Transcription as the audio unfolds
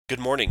Good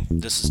morning.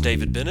 This is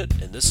David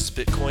Bennett, and this is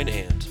Bitcoin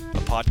And,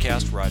 a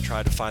podcast where I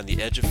try to find the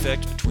edge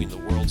effect between the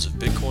worlds of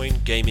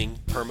Bitcoin, gaming,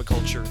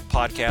 permaculture,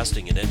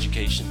 podcasting, and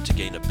education to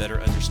gain a better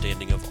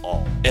understanding of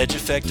all. Edge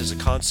effect is a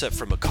concept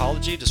from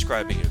ecology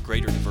describing a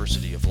greater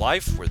diversity of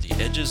life where the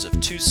edges of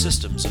two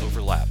systems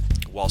overlap.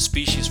 While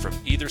species from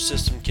either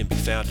system can be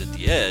found at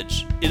the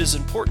edge, it is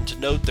important to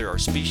note there are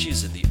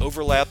species in the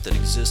overlap that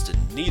exist in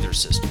neither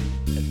system,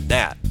 and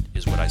that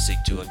is what I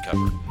seek to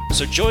uncover.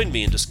 So join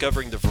me in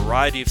discovering the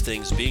variety of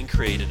things being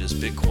created as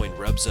Bitcoin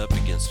rubs up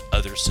against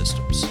other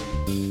systems.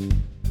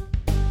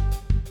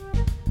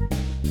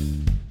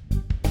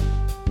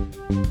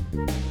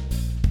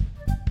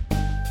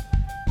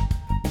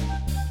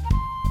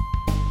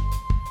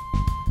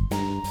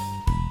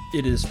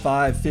 It is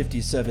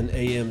 5:57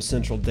 a.m.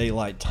 Central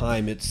Daylight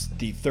Time. It's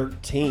the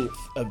 13th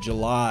of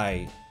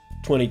July,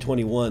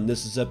 2021.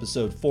 This is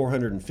episode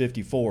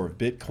 454 of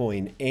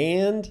Bitcoin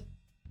And.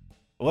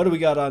 What do we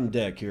got on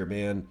deck here,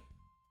 man?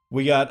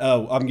 We got,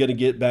 I'm going to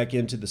get back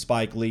into the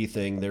Spike Lee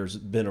thing. There's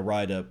been a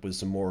write-up with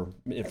some more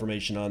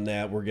information on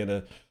that. We're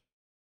going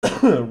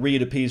to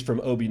read a piece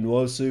from Obi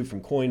Nwosu from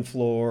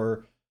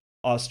CoinFloor.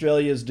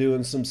 Australia's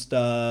doing some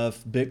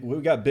stuff.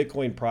 We've got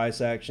Bitcoin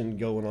price action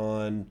going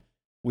on.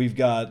 We've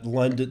got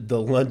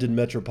the London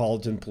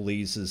Metropolitan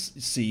Police has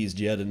seized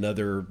yet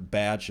another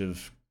batch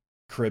of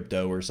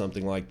crypto or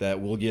something like that.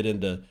 We'll get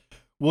into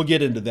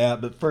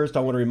that, but first I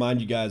want to remind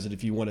you guys that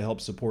if you want to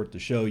help support the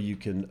show, you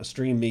can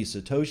stream me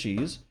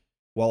Satoshis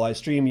while I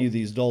stream you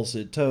these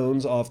dulcet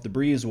tones off the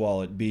Breeze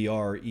wallet,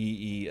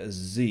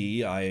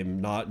 BREEZ. I am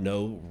not,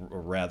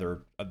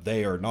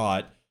 they are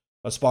not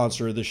a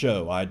sponsor of the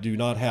show. I do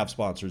not have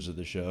sponsors of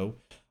the show.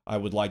 I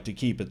would like to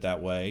keep it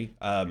that way.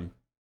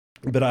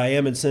 But I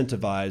am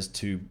incentivized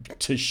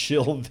to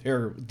shill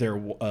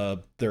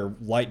their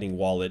Lightning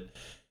wallet,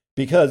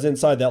 because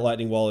inside that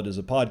Lightning wallet is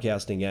a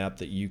podcasting app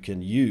that you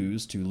can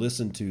use to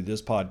listen to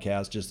this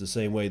podcast just the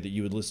same way that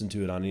you would listen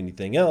to it on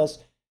anything else,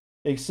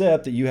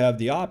 except that you have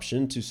the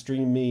option to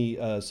stream me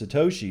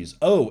Satoshis.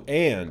 Oh,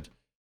 and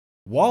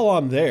while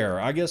I'm there,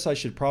 I guess I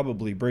should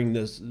probably bring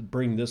this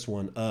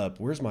one up.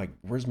 Where's my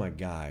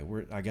guy?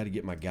 I got to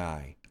get my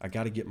guy. I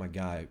got to get my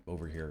guy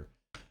over here.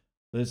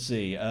 Let's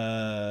see.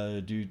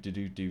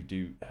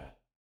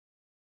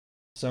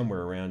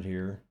 Somewhere around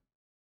here.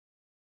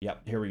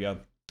 Yep, here we go.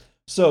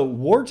 So,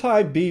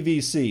 Wartime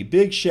BVC,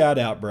 big shout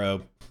out,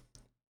 bro.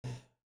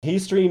 He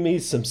streamed me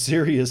some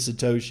serious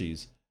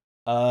Satoshis.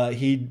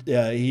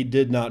 He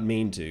did not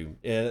mean to.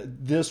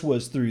 This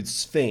was through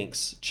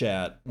Sphinx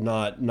chat,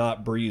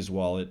 not Breeze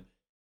wallet.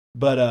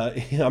 But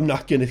I'm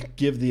not going to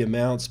give the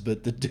amounts,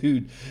 but the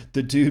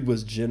dude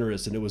was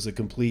generous, and it was a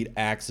complete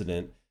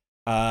accident.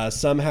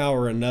 Somehow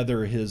or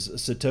another, his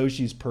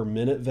Satoshis per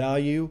minute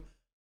value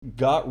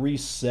got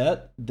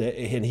reset,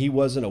 and he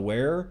wasn't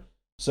aware.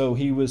 So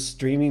he was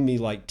streaming me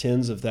like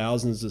tens of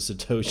thousands of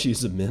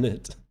Satoshis a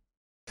minute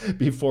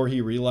before he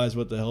realized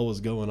what the hell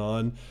was going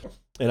on.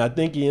 And I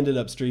think he ended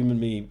up streaming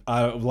me,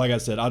 like I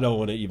said, I don't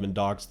want to even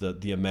dox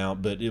the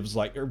amount, but it was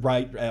like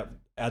right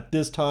at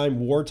this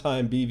time,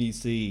 Wartime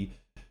BVC,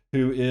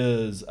 who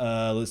is,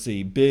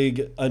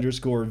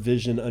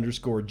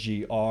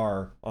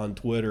 big_vision_gr on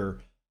Twitter,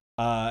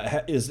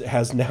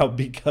 has now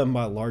become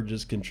my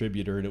largest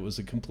contributor, and it was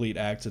a complete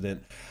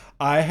accident.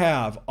 I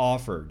have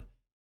offered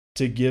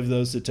to give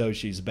those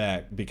Satoshis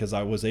back because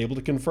I was able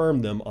to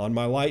confirm them on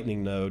my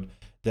Lightning node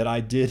that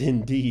I did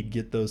indeed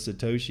get those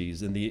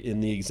Satoshis in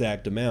the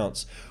exact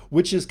amounts,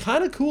 which is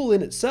kind of cool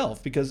in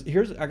itself, because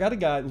I got a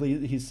guy,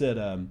 he said,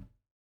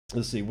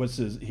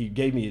 he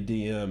gave me a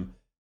DM.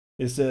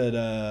 It said,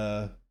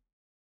 oh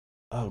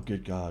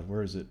good God,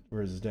 where is it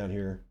down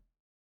here?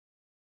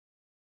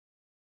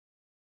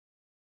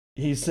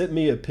 He sent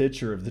me a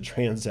picture of the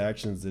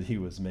transactions that he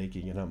was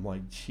making, and I'm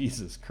like,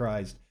 Jesus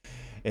Christ.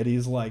 And he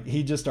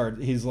just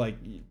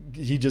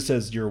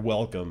says, "You're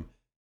welcome."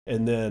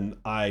 And then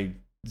I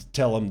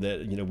tell him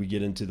that, we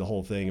get into the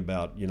whole thing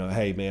about,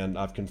 hey man,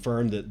 I've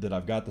confirmed that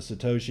I've got the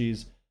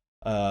Satoshis,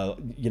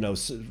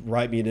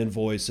 write me an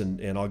invoice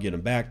and I'll get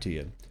them back to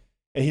you.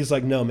 And he's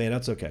like, "No man,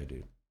 that's okay,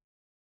 dude."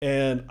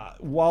 And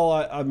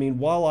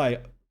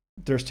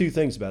there's two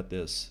things about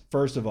this.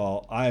 First of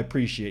all, I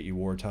appreciate you,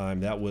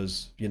 Wartime. That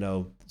was,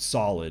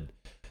 solid.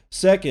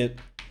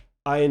 Second,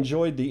 I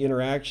enjoyed the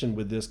interaction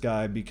with this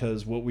guy,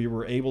 because what we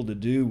were able to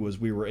do was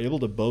we were able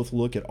to both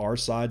look at our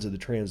sides of the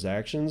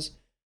transactions,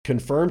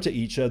 confirm to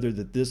each other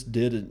that this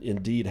did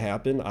indeed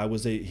happen.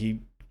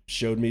 He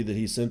showed me that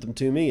he sent them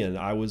to me, and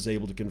I was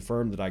able to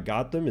confirm that I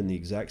got them in the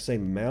exact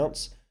same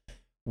amounts.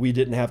 We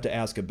didn't have to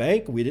ask a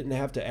bank. We didn't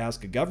have to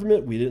ask a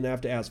government. We didn't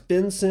have to ask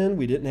FinCEN.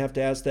 We didn't have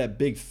to ask that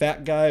big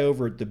fat guy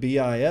over at the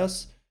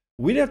BIS.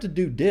 We didn't have to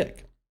do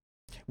dick.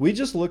 We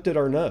just looked at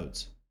our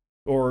nodes.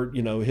 Or,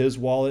 his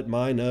wallet,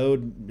 my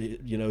node,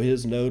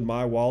 his node,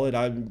 my wallet.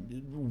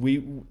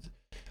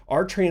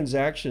 Our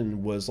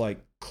transaction was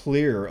like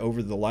clear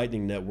over the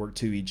Lightning Network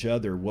to each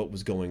other what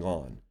was going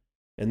on.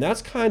 And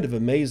that's kind of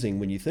amazing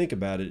when you think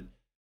about it.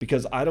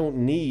 because I don't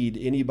need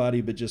anybody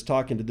but just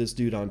talking to this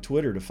dude on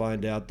Twitter to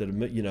find out that,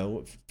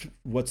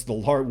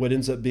 what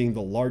ends up being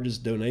the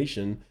largest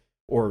donation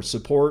or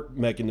support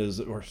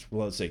mechanism, or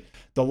well, let's see,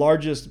 the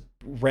largest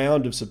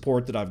round of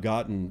support that I've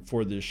gotten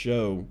for this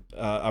show.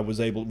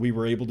 We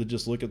were able to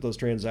just look at those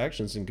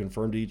transactions and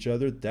confirm to each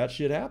other that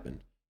shit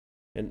happened,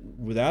 and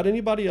without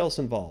anybody else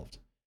involved.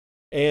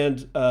 And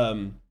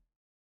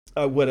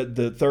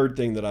the third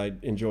thing that I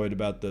enjoyed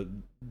about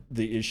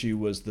the issue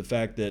was the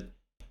fact that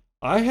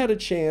I had a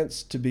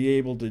chance to be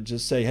able to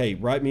just say, "Hey,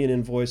 write me an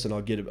invoice and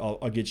I'll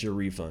get you a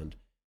refund,"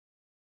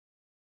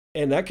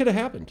 and that could have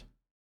happened.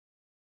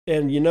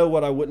 And you know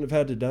what I wouldn't have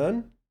had to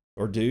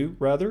do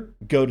rather?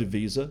 Go to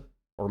Visa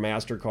or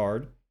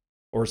MasterCard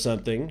or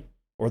something,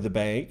 or the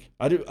bank.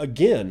 I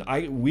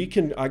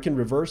can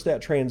reverse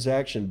that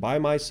transaction by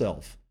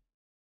myself.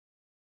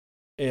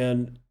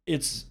 And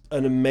it's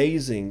an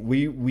amazing,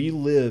 we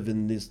live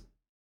in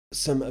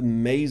some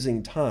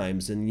amazing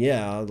times, and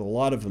yeah, a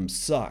lot of them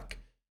suck.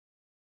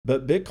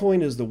 But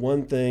Bitcoin is the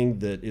one thing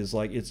that is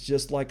like, it's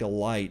just like a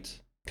light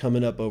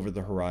coming up over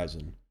the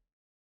horizon.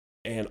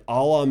 And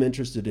all I'm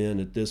interested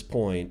in at this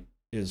point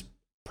is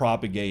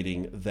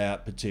propagating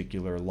that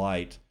particular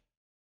light.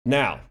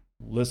 Now,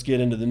 let's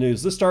get into the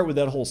news. Let's start with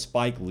that whole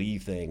Spike Lee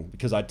thing,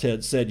 because I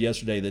said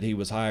yesterday that he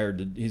was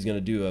hired. He's going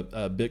to do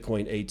a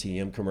Bitcoin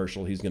ATM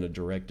commercial. He's going to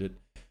direct it.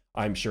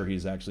 I'm sure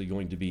he's actually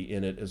going to be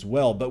in it as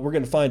well. But we're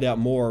going to find out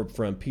more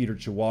from Peter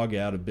Chihuahua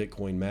out of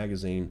Bitcoin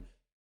Magazine.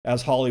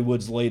 As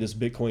Hollywood's latest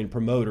Bitcoin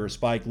promoter,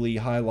 Spike Lee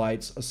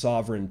highlights a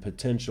sovereign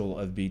potential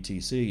of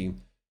BTC.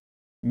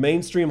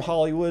 Mainstream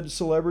Hollywood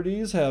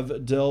celebrities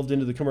have delved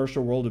into the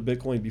commercial world of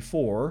Bitcoin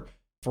before.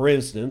 For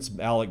instance,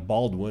 Alec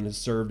Baldwin has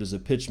served as a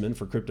pitchman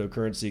for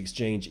cryptocurrency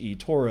exchange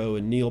eToro,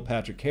 and Neil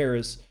Patrick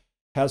Harris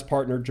has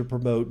partnered to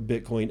promote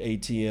Bitcoin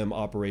ATM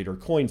operator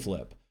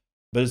CoinFlip.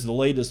 But as the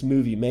latest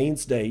movie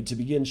mainstay to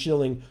begin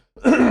shilling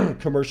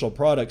commercial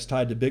products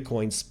tied to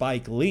Bitcoin,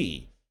 Spike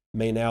Lee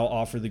may now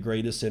offer the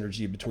greatest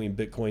synergy between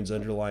Bitcoin's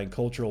underlying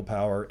cultural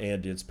power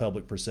and its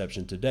public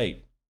perception to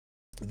date.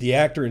 The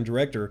actor and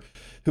director,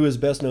 who is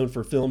best known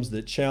for films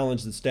that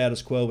challenge the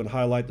status quo and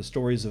highlight the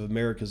stories of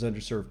America's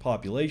underserved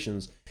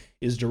populations,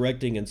 is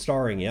directing and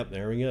starring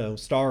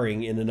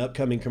in an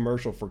upcoming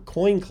commercial for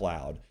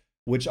CoinCloud,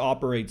 which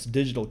operates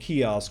digital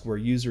kiosks where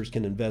users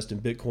can invest in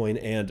Bitcoin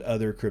and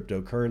other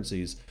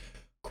cryptocurrencies.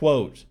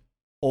 Quote,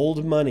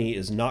 "Old money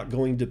is not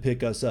going to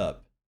pick us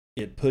up.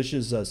 It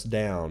pushes us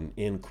down,"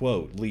 end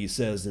quote, Lee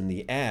says in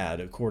the ad,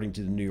 according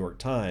to the New York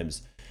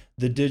Times.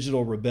 "The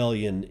digital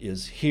rebellion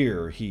is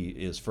here," he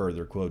is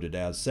further quoted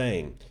as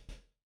saying.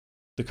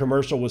 The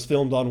commercial was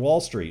filmed on Wall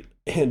Street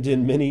and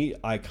in many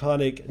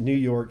iconic New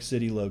York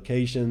City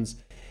locations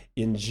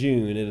in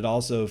June, and it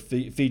also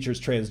features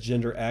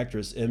transgender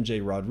actress MJ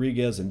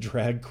Rodriguez and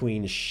drag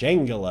queen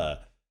Shangela.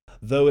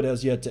 Though it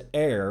has yet to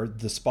air,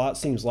 the spot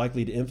seems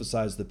likely to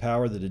emphasize the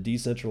power that a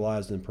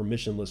decentralized and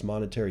permissionless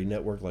monetary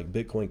network like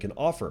Bitcoin can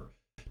offer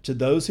to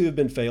those who have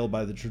been failed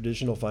by the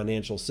traditional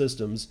financial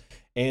systems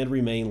and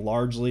remain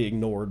largely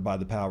ignored by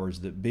the powers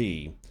that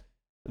be.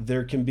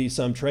 There can be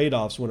some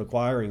trade-offs when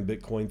acquiring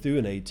Bitcoin through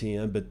an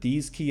ATM, but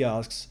these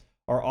kiosks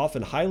are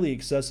often highly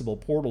accessible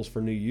portals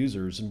for new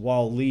users. And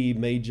while Lee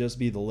may just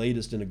be the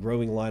latest in a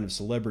growing line of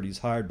celebrities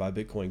hired by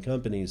Bitcoin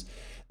companies,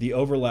 the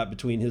overlap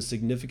between his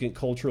significant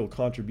cultural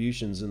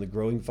contributions and the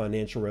growing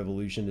financial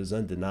revolution is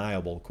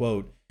undeniable.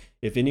 Quote,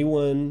 "If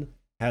anyone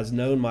has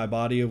known my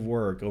body of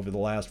work over the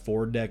last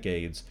 4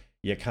 decades,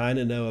 you kind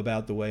of know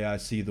about the way I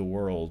see the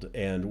world.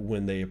 And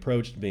when they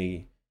approached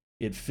me,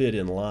 it fit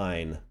in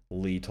line,"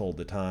 Lee told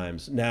the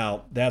Times.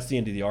 Now, that's the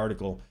end of the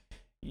article.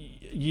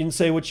 You can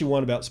say what you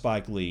want about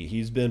Spike Lee.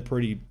 He's been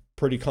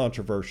pretty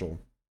controversial.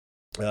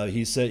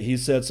 He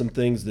said some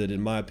things that,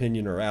 in my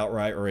opinion, are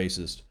outright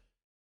racist.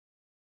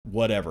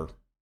 Whatever.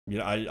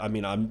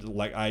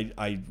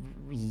 I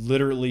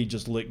literally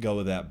just let go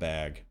of that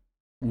bag.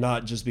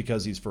 Not just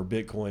because he's for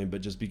Bitcoin,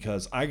 but just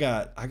because I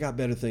got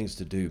better things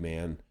to do,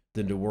 man,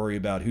 than to worry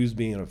about who's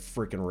being a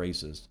freaking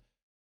racist.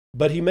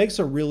 But he makes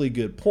a really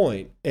good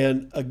point.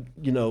 And,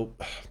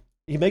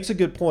 he makes a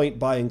good point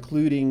by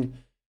including,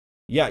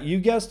 yeah, you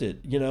guessed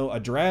it, a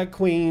drag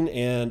queen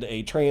and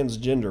a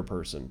transgender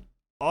person.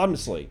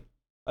 Honestly,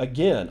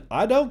 again,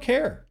 I don't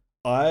care.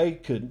 I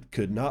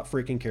could not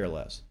freaking care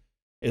less.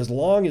 As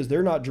long as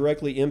they're not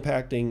directly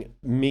impacting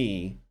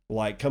me,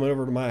 like coming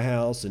over to my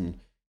house and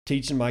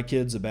teaching my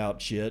kids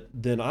about shit,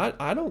 then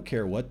I don't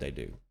care what they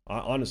do.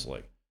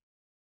 Honestly,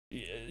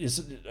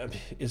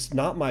 it's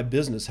not my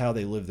business how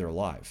they live their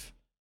life.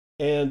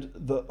 And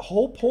the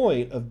whole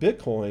point of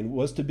Bitcoin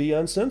was to be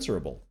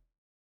uncensorable,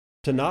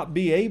 to not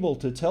be able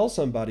to tell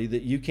somebody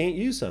that you can't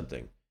use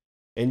something.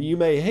 And you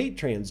may hate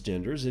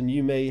transgenders and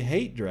you may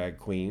hate drag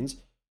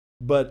queens,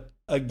 but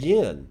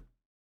again,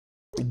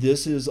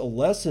 this is a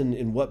lesson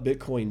in what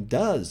Bitcoin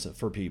does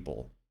for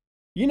people.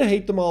 You can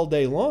hate them all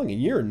day long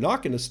and you're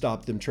not going to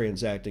stop them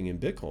transacting in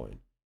Bitcoin.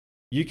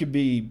 You could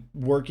be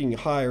working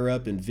higher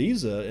up in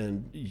Visa,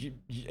 and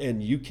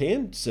you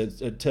can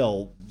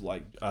tell,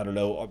 like, I don't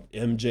know,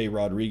 MJ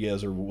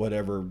Rodriguez or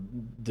whatever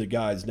the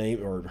guy's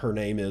name or her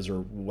name is, or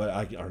what,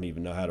 I don't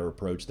even know how to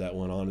approach that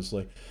one,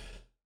 honestly.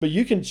 But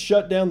you can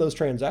shut down those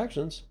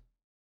transactions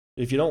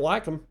if you don't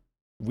like them.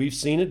 We've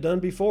seen it done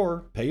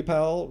before.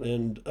 PayPal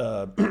and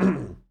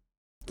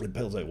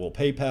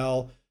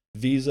PayPal,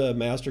 Visa,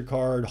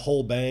 MasterCard,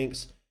 whole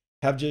banks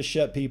have just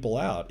shut people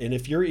out. And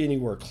if you're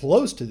anywhere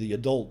close to the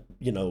adult,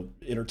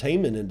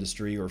 entertainment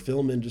industry or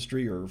film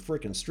industry or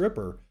freaking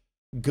stripper,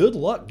 good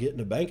luck getting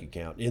a bank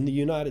account in the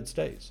United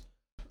States.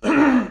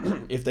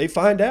 If they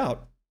find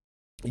out,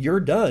 you're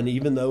done,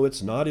 even though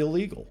it's not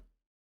illegal.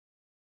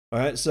 All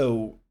right.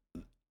 So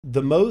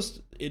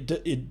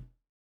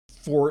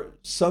for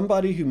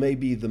somebody who may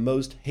be the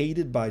most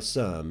hated by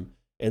some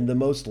and the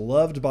most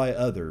loved by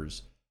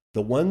others,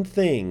 the one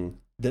thing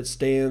that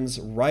stands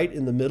right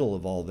in the middle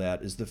of all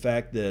that is the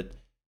fact that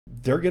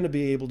they're going to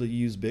be able to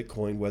use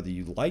Bitcoin whether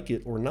you like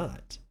it or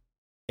not.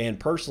 And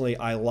personally,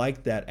 I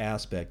like that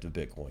aspect of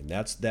Bitcoin.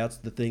 That's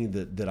the thing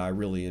that I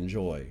really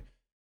enjoy.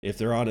 If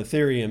they're on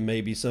Ethereum,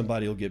 maybe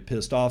somebody will get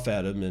pissed off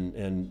at them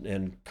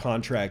and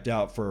contract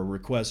out for a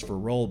request for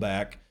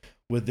rollback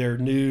with their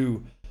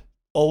new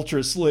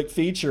ultra slick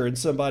feature, and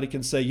somebody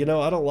can say,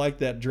 I don't like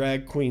that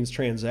drag queen's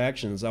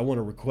transactions. I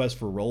want a request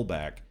for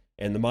rollback.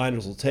 And the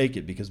miners will take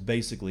it because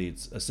basically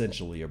it's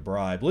essentially a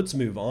bribe. Let's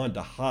move on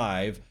to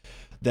Hive,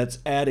 that's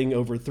adding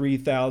over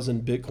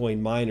 3,000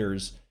 Bitcoin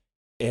miners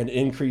and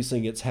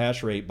increasing its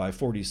hash rate by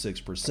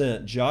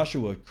 46%.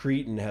 Joshua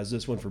Creighton has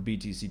this one for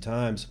BTC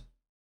Times.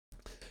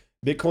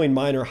 Bitcoin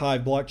miner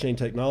Hive Blockchain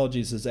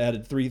Technologies has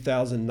added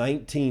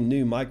 3,019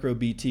 new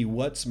MicroBT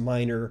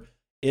WhatsMiner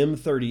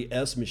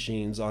M30S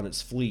machines on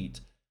its fleet.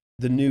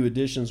 The new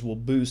additions will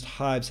boost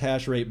Hive's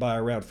hash rate by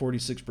around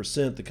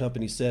 46%, the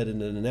company said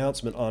in an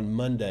announcement on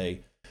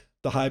Monday.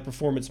 The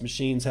high-performance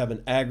machines have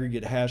an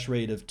aggregate hash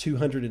rate of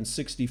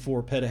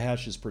 264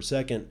 petahashes per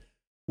second.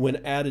 When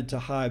added to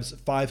Hive's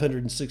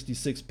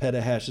 566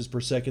 petahashes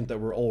per second that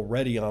were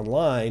already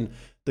online,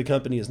 the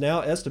company is now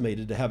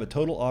estimated to have a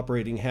total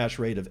operating hash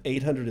rate of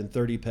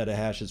 830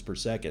 petahashes per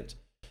second.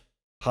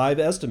 Hive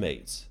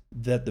estimates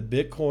that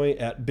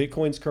at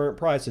Bitcoin's current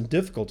price and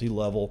difficulty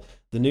level,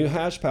 the new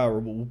hash power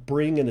will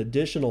bring an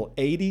additional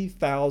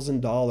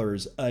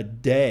 $80,000 a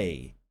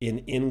day in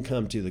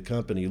income to the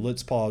company.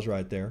 Let's pause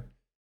right there.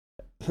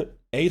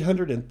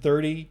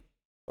 830,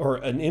 or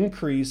an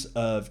increase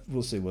of,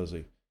 we'll see,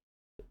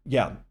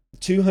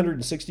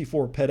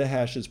 264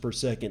 petahashes per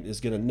second is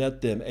going to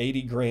net them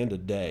 80 grand a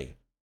day.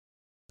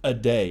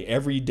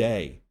 Every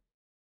day.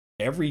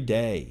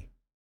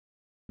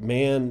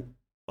 Man,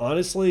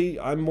 honestly,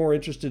 I'm more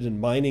interested in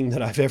mining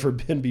than I've ever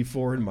been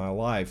before in my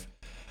life.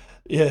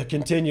 Yeah,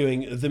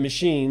 continuing, the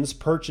machines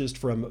purchased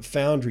from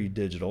Foundry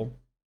Digital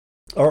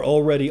are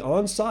already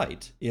on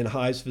site in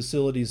Hive's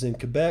facilities in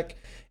Quebec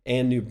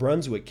and New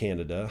Brunswick,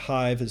 Canada.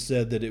 Hive has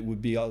said that it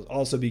would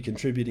also be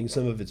contributing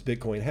some of its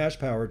Bitcoin hash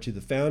power to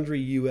the Foundry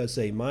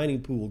USA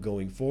mining pool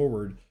going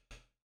forward.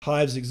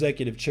 Hive's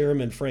executive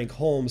chairman, Frank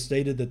Holmes,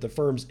 stated that the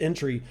firm's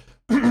entry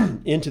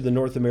into the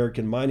North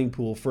American mining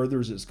pool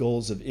furthers its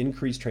goals of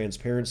increased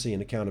transparency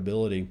and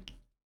accountability.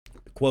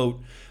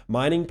 Quote,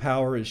 mining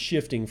power is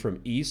shifting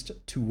from east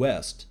to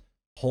west,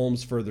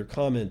 Holmes further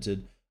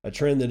commented, a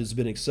trend that has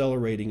been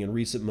accelerating in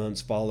recent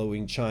months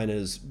following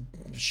China's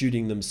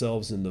shooting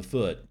themselves in the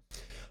foot.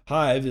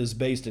 Hive is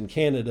based in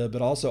Canada,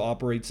 but also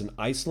operates in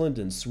Iceland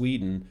and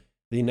Sweden.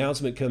 The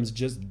announcement comes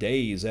just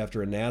days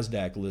after a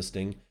NASDAQ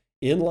listing.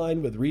 In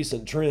line with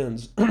recent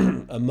trends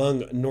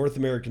among North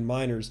American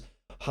miners,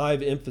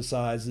 Hive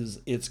emphasizes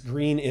its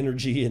green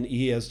energy and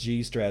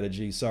ESG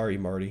strategy. Sorry,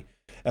 Marty.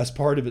 As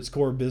part of its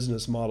core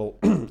business model,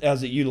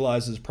 as it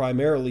utilizes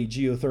primarily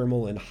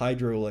geothermal and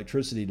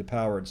hydroelectricity to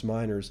power its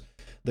miners.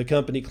 The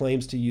company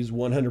claims to use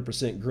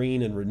 100%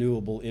 green and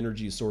renewable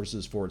energy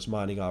sources for its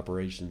mining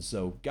operations.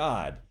 So,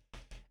 God,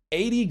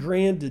 80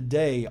 grand a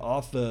day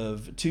off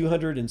of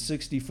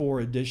 264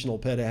 additional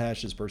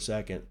petahashes per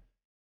second.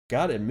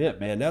 Gotta admit,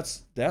 man,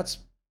 that's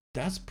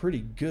pretty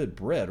good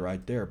bread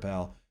right there,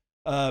 pal.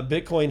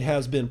 Bitcoin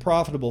has been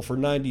profitable for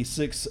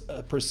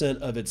 96%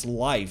 of its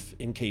life,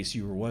 in case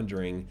you were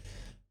wondering.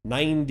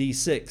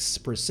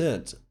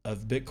 96%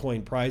 of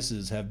Bitcoin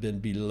prices have been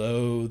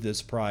below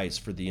this price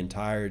for the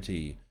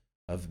entirety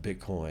of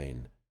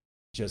Bitcoin.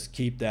 Just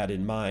keep that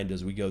in mind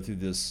as we go through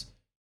this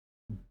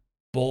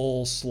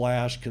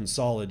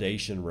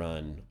bull/consolidation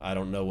run. I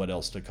don't know what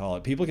else to call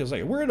it. People can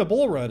say, we're in a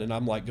bull run, and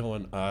I'm like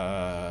going,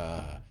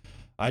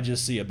 I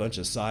just see a bunch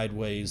of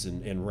sideways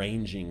and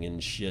ranging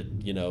and shit,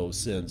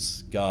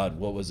 since, God,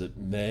 what was it,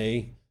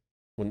 May,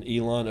 when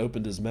Elon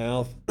opened his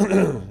mouth?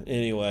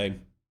 Anyway,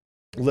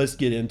 let's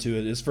get into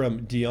it. It's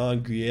from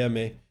Dion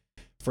Guillaume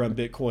from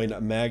Bitcoin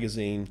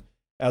Magazine.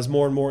 As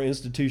more and more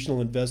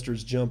institutional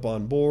investors jump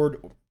on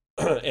board,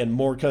 and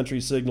more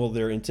countries signal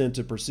their intent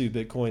to pursue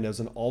Bitcoin as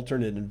an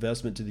alternate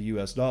investment to the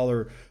US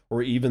dollar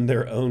or even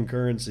their own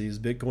currencies,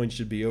 Bitcoin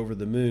should be over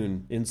the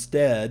moon.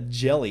 Instead,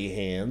 jelly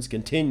hands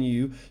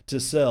continue to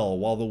sell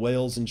while the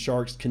whales and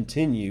sharks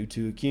continue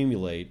to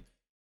accumulate.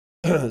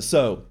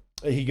 So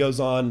he goes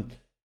on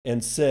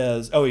and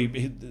says,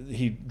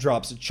 he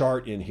drops a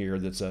chart in here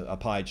that's a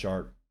pie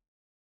chart.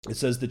 It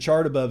says the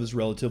chart above is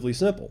relatively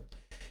simple.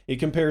 It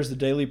compares the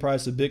daily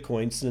price of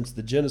Bitcoin since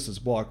the Genesis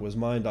block was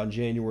mined on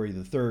January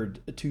the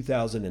 3rd,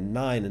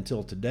 2009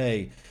 until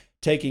today,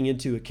 taking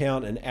into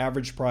account an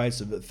average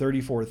price of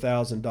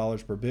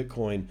 $34,000 per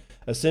Bitcoin.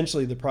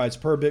 Essentially, the price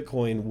per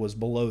Bitcoin was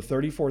below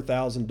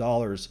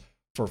 $34,000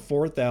 for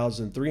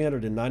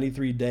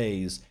 4,393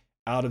 days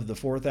out of the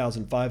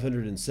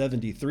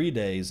 4,573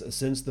 days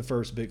since the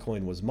first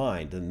Bitcoin was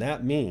mined. And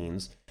that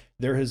means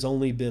there has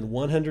only been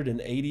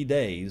 180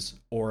 days,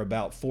 or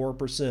about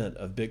 4%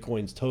 of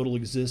Bitcoin's total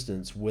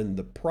existence, when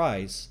the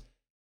price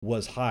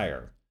was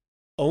higher.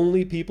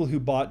 Only people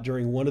who bought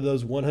during one of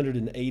those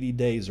 180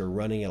 days are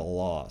running at a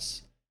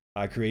loss.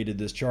 I created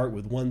this chart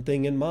with one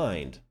thing in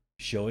mind,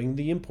 showing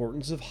the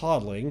importance of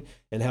hodling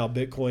and how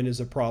Bitcoin is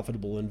a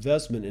profitable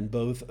investment in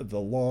both the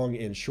long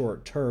and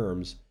short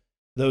terms.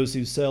 Those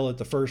who sell at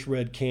the first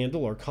red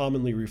candle are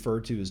commonly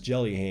referred to as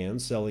jelly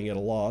hands, selling at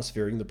a loss,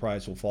 fearing the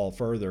price will fall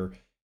further.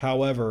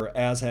 However,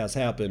 as has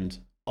happened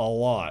a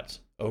lot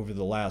over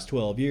the last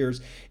 12 years,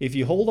 if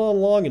you hold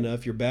on long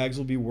enough, your bags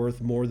will be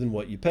worth more than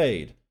what you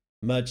paid.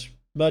 Much,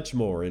 much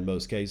more in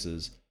most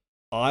cases.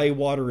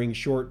 Eye-watering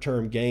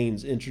short-term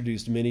gains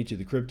introduced many to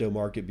the crypto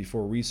market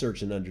before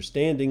research and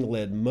understanding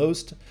led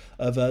most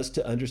of us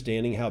to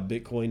understanding how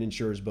Bitcoin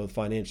ensures both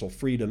financial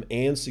freedom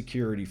and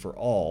security for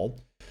all.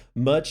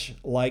 Much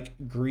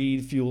like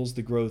greed fuels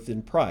the growth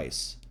in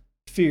price,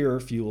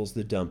 fear fuels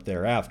the dump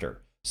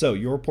thereafter. So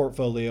your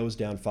portfolio is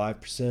down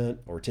 5%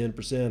 or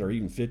 10% or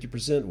even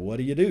 50%. What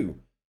do?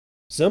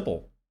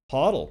 Simple.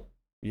 HODL.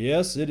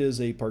 Yes, it is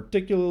a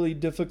particularly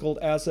difficult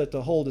asset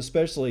to hold,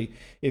 especially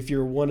if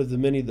you're one of the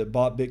many that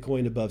bought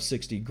Bitcoin above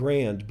 60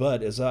 grand.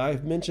 But as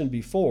I've mentioned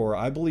before,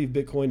 I believe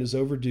Bitcoin is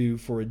overdue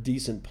for a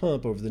decent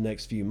pump over the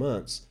next few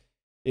months.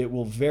 It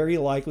will very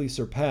likely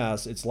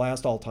surpass its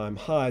last all-time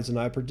highs, and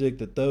I predict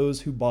that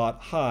those who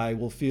bought high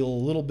will feel a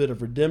little bit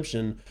of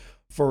redemption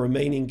for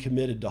remaining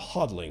committed to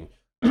hodling.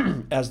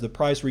 As the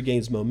price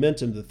regains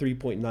momentum, the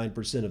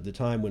 3.9% of the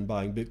time when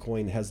buying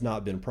Bitcoin has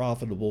not been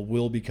profitable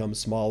will become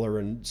smaller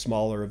and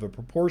smaller of a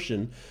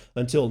proportion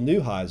until new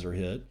highs are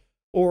hit.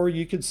 Or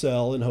you could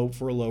sell and hope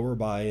for a lower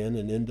buy-in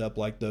and end up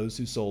like those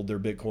who sold their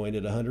Bitcoin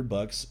at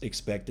 $100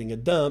 expecting a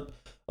dump,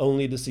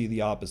 only to see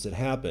the opposite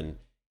happen.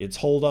 It's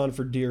hold on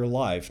for dear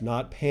life,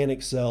 not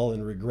panic sell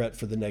and regret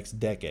for the next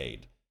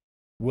decade.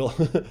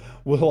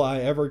 Will I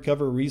ever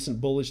cover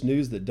recent bullish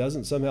news that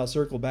doesn't somehow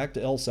circle back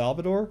to El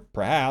Salvador?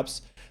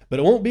 Perhaps, but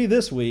it won't be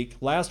this week.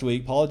 Last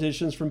week,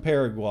 politicians from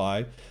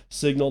Paraguay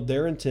signaled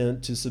their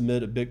intent to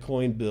submit a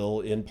Bitcoin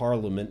bill in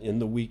Parliament in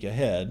the week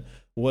ahead.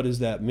 What does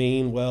that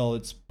mean? Well,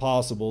 it's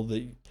possible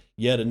that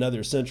yet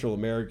another Central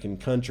American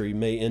country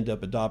may end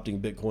up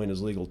adopting Bitcoin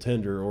as legal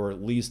tender, or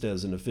at least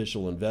as an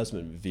official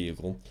investment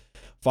vehicle.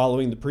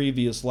 Following the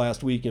previous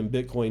last week in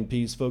Bitcoin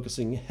piece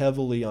focusing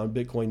heavily on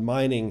Bitcoin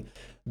mining,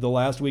 the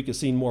last week has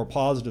seen more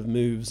positive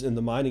moves in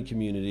the mining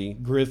community.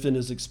 Griffin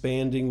is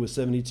expanding with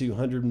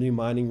 7,200 new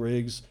mining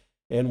rigs,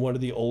 and one of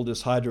the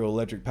oldest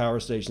hydroelectric power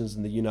stations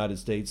in the United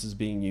States is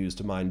being used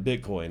to mine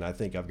Bitcoin. I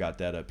think I've got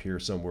that up here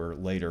somewhere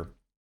later.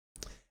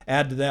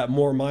 Add to that,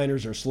 more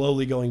miners are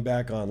slowly going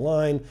back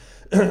online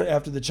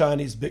after the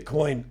Chinese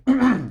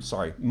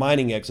Bitcoin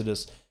mining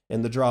exodus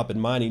and the drop in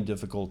mining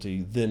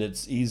difficulty. Then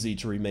it's easy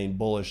to remain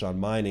bullish on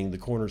mining, the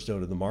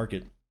cornerstone of the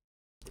market.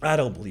 I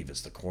don't believe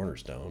it's the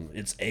cornerstone.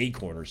 It's a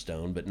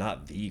cornerstone, but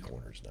not the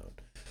cornerstone.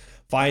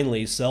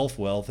 Finally,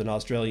 SelfWealth, an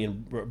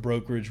Australian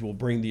brokerage, will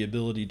bring the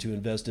ability to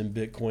invest in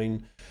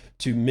Bitcoin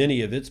to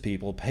many of its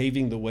people,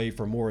 paving the way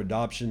for more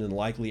adoption and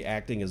likely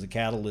acting as a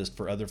catalyst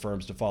for other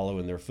firms to follow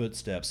in their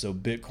footsteps. So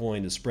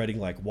Bitcoin is spreading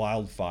like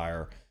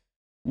wildfire.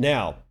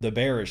 Now, the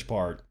bearish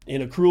part.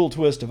 In a cruel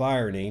twist of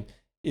irony,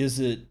 is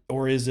it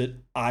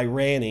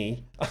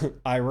Iran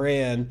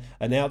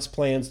announced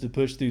plans to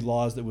push through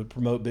laws that would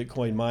promote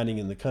Bitcoin mining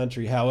in the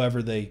country.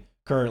 However, they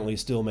currently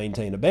still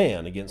maintain a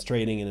ban against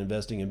trading and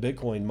investing in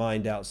Bitcoin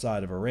mined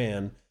outside of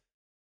Iran.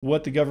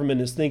 What the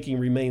government is thinking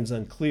remains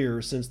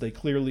unclear, since they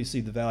clearly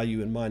see the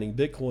value in mining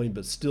Bitcoin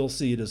but still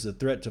see it as a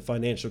threat to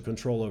financial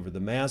control over the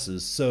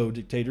masses. So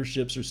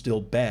dictatorships are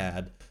still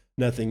bad.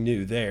 Nothing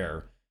new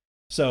there.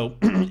 So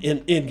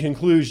in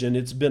conclusion,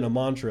 it's been a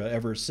mantra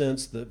ever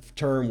since the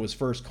term was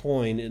first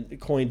coined in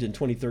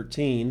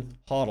 2013,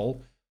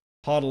 HODL.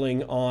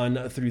 HODLing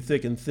on through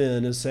thick and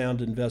thin is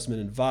sound investment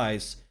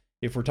advice,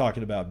 if we're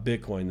talking about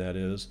Bitcoin, that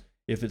is.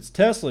 If it's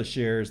Tesla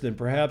shares, then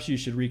perhaps you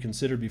should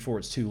reconsider before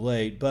it's too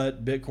late,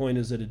 but Bitcoin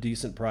is at a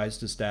decent price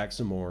to stack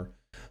some more.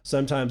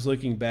 Sometimes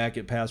looking back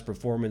at past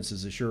performance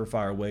is a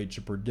surefire way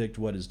to predict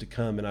what is to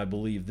come, and I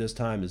believe this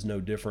time is no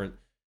different.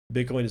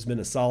 Bitcoin has been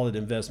a solid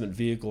investment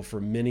vehicle for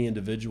many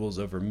individuals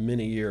over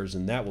many years,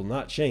 and that will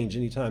not change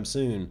anytime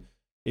soon.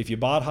 If you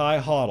bought high,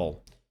 hodl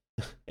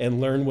and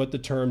learn what the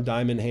term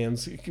diamond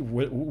hands,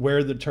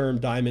 where the term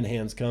diamond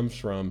hands comes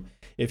from.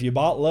 If you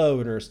bought low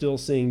and are still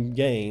seeing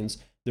gains,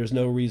 there's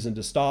no reason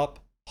to stop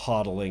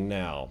hodling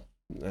now.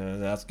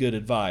 That's good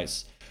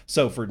advice.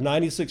 So for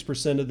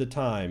 96% of the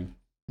time,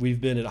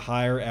 we've been at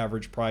higher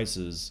average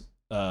prices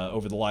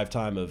over the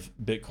lifetime of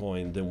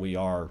Bitcoin than we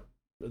are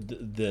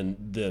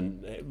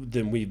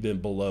than we've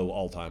been below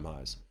all-time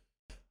highs.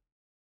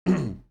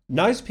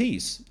 Nice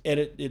piece, and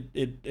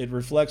it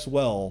reflects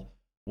well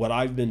what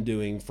I've been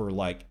doing for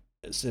like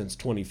since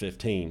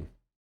 2015,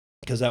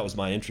 because that was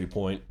my entry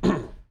point.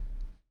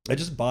 I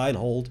just buy and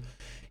hold.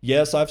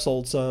 Yes, I've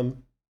sold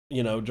some,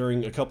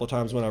 during a couple of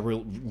times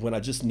when I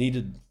just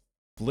needed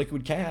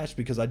liquid cash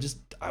because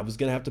I was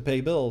gonna have to pay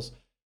bills.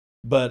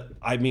 But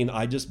I mean,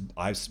 I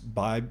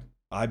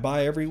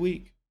buy every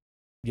week.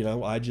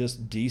 I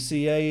just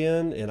DCA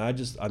in, and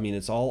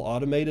it's all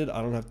automated.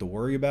 I don't have to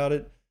worry about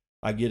it.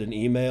 I get an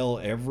email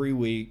every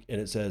week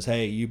and it says,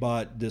 hey, you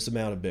bought this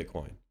amount of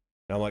Bitcoin.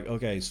 And I'm like,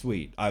 okay,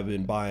 sweet. I've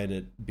been buying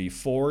it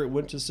before it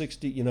went to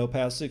 60,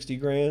 past 60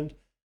 grand.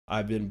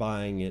 I've been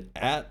buying it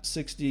at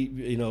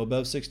 60,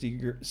 above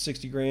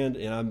 60 grand,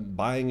 and I'm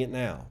buying it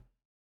now.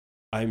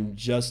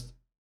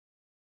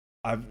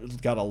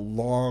 I've got a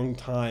long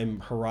time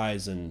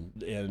horizon,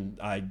 and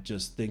I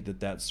just think that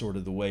that's sort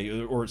of the way,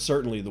 or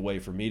certainly the way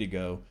for me to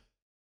go,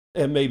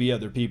 and maybe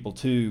other people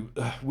too.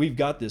 We've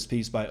got this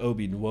piece by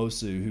Obi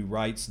Nwosu, who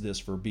writes this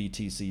for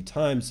BTC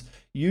Times.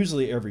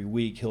 Usually every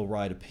week he'll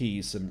write a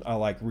piece, and I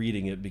like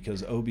reading it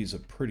because Obi's a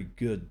pretty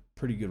good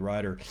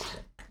writer.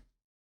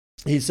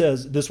 He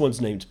says, this one's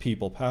named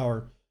People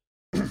Power.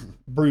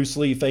 Bruce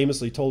Lee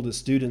famously told his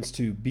students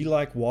to be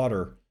like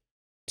water,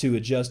 to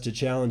adjust to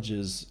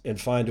challenges and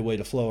find a way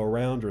to flow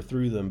around or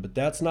through them. But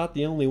that's not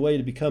the only way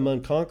to become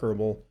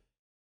unconquerable.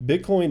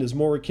 Bitcoin is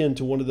more akin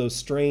to one of those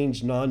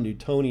strange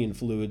non-Newtonian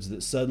fluids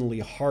that suddenly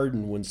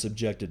harden when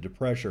subjected to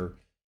pressure.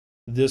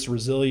 This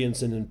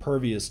resilience and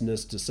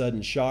imperviousness to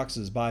sudden shocks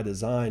is by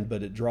design,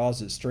 but it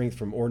draws its strength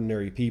from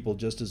ordinary people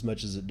just as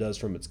much as it does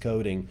from its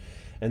coding.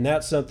 And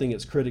that's something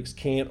its critics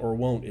can't or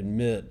won't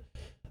admit,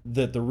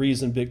 that the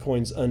reason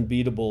Bitcoin's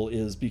unbeatable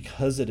is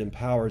because it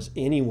empowers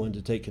anyone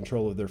to take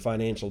control of their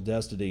financial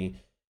destiny,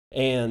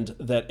 and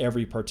that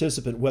every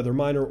participant, whether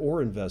miner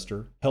or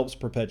investor, helps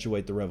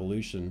perpetuate the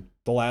revolution.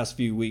 The last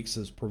few weeks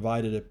has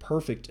provided a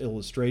perfect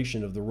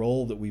illustration of the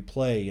role that we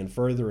play in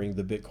furthering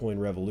the Bitcoin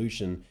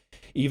revolution,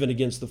 even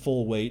against the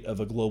full weight of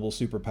a global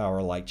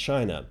superpower like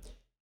China.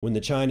 When the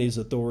Chinese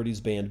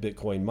authorities banned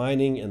Bitcoin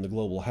mining and the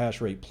global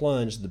hash rate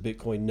plunged, the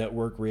Bitcoin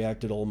network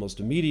reacted almost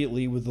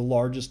immediately with the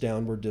largest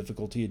downward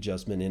difficulty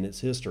adjustment in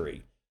its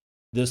history.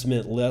 This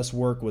meant less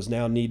work was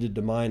now needed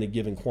to mine a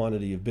given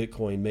quantity of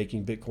Bitcoin,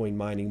 making Bitcoin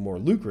mining more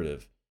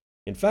lucrative.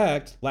 In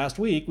fact, last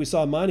week we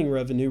saw mining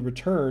revenue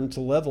return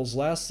to levels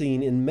last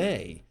seen in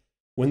May,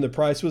 when the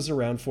price was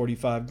around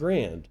 45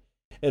 grand.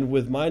 And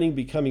with mining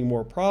becoming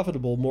more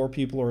profitable, more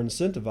people are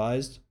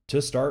incentivized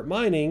to start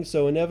mining,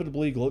 so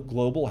inevitably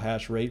global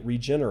hash rate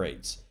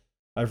regenerates.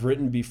 I've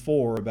written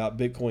before about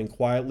Bitcoin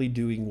quietly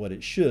doing what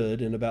it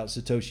should, and about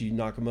Satoshi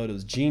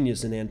Nakamoto's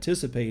genius in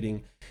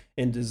anticipating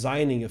and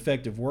designing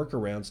effective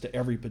workarounds to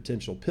every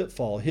potential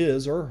pitfall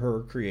his or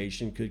her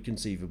creation could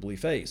conceivably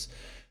face.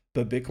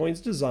 But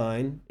Bitcoin's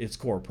design, its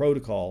core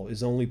protocol,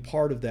 is only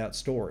part of that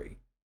story.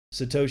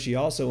 Satoshi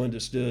also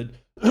understood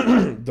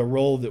the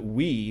role that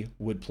we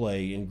would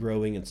play in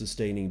growing and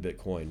sustaining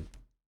Bitcoin.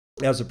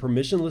 As a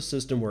permissionless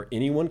system where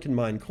anyone can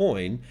mine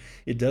coin,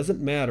 it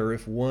doesn't matter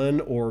if one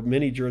or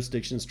many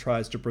jurisdictions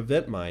tries to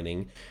prevent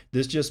mining.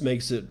 This just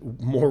makes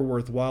it more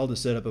worthwhile to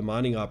set up a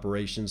mining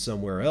operation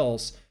somewhere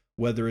else,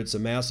 whether it's a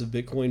massive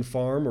Bitcoin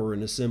farm or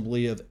an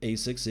assembly of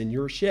ASICs in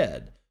your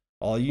shed.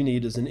 All you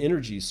need is an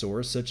energy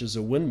source, such as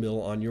a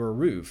windmill on your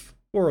roof,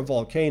 or a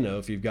volcano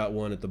if you've got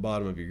one at the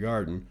bottom of your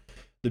garden.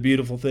 The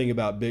beautiful thing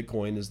about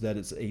Bitcoin is that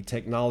it's a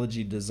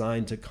technology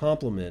designed to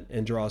complement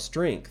and draw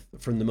strength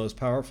from the most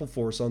powerful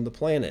force on the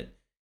planet,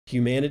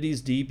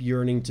 humanity's deep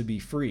yearning to be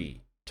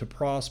free, to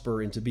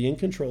prosper, and to be in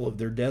control of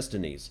their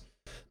destinies.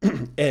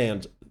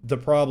 And the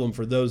problem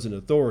for those in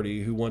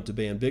authority who want to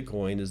ban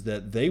Bitcoin is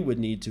that they would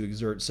need to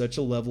exert such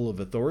a level of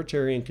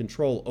authoritarian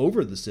control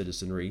over the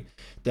citizenry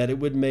that it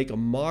would make a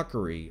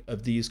mockery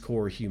of these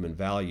core human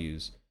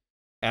values.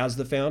 As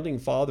the founding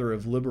father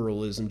of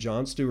liberalism,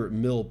 John Stuart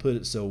Mill, put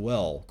it so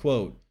well,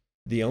 quote,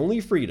 "The only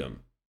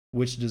freedom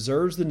which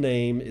deserves the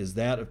name is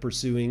that of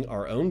pursuing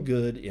our own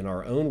good in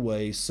our own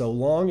way, so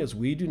long as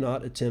we do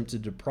not attempt to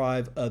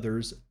deprive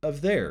others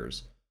of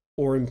theirs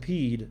or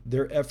impede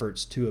their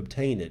efforts to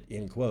obtain it,"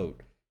 end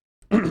quote.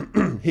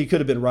 He could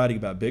have been writing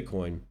about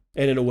Bitcoin,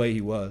 and in a way he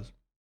was,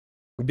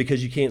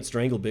 because you can't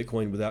strangle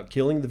Bitcoin without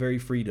killing the very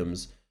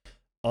freedoms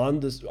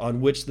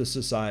on which the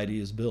society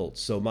is built.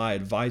 So my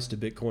advice to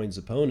Bitcoin's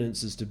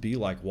opponents is to be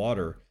like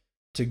water,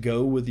 to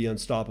go with the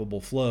unstoppable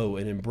flow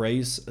and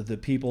embrace the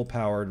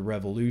people-powered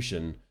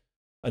revolution.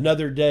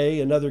 Another day,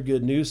 another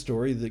good news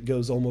story that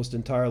goes almost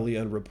entirely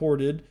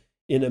unreported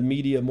in a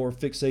media more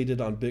fixated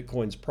on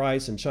Bitcoin's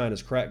price and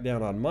China's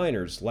crackdown on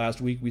miners.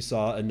 Last week, we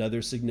saw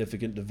another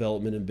significant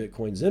development in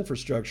Bitcoin's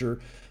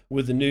infrastructure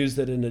with the news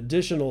that an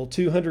additional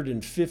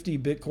 250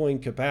 Bitcoin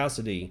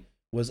capacity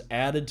was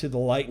added to the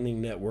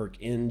Lightning Network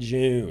in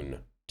June.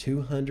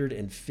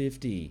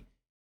 250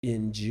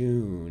 in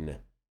June.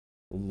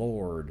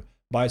 Lord.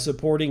 By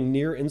supporting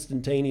near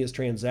instantaneous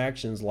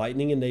transactions,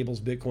 Lightning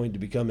enables Bitcoin to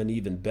become an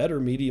even better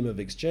medium of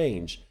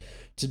exchange.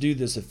 To do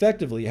this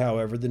effectively,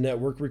 however, the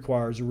network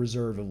requires a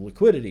reserve of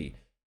liquidity,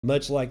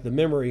 much like the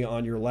memory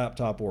on your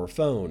laptop or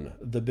phone.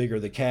 The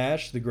bigger the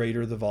cache, the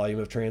greater the volume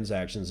of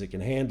transactions it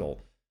can handle.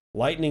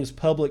 Lightning's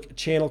public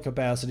channel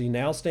capacity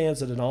now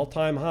stands at an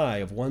all-time high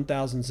of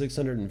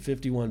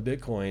 1,651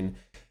 Bitcoin,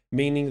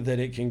 meaning that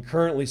it can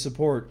currently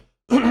support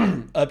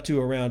up to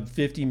around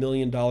 $50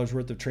 million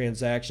worth of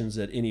transactions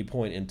at any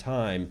point in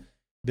time.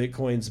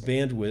 Bitcoin's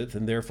bandwidth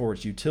and therefore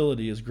its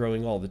utility is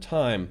growing all the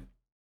time.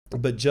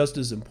 But just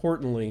as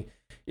importantly,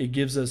 it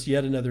gives us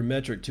yet another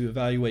metric to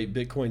evaluate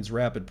Bitcoin's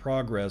rapid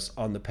progress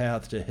on the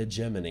path to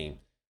hegemony.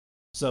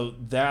 So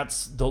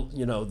that's the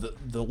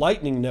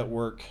Lightning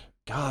Network.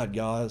 God,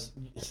 guys,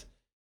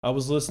 I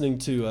was listening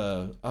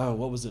to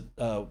what was it?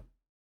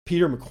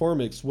 Peter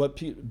McCormick's What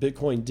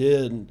Bitcoin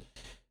Did. And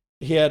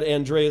he had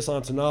Andreas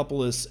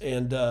Antonopoulos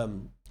and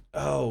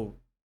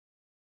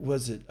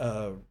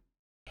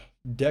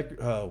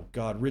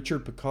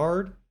Richard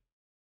Picard,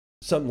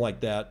 something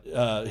like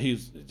that.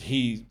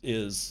 He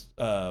is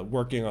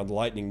working on the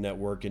Lightning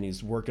Network, and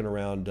he's working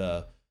around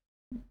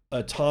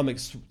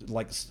atomics,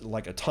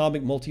 like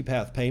atomic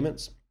multipath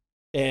payments.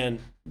 And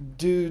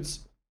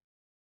dudes,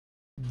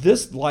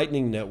 this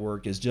Lightning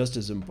Network is just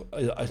as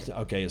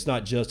okay. It's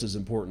not just as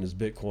important as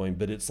Bitcoin,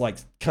 but it's like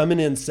coming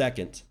in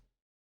second.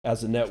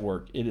 As a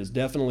network, it is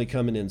definitely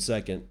coming in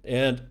second.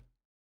 And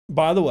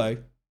by the way,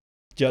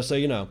 just so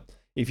you know,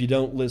 if you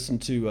don't listen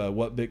to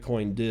What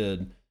Bitcoin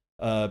Did,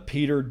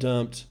 Peter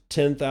dumped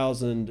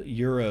 10,000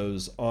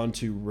 euros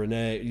onto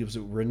Rene. Was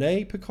it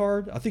Rene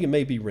Picard? I think it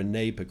may be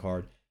Rene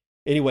Picard.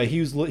 Anyway,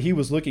 he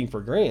was looking for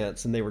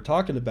grants, and they were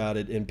talking about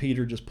it, and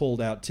Peter just pulled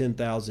out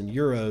 10,000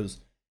 euros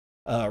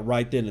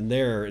right then and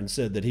there and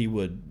said that he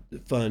would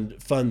fund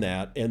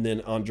that, and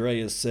then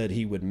Andreas said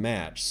he would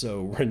match.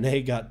 So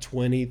Rene got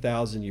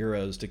 20,000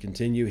 euros to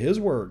continue his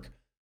work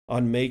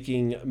on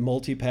making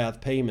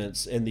multipath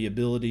payments, and the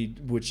ability,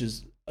 which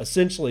is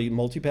essentially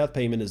multipath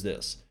payment is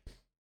this: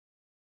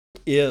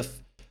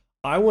 if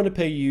I want to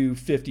pay you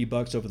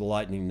 $50 over the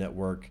Lightning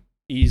Network,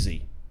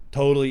 easy,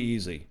 totally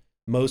easy.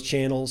 Most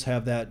channels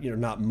have that,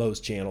 not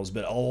most channels,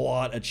 but a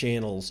lot of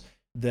channels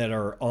that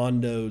are on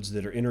nodes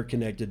that are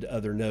interconnected to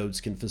other nodes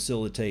can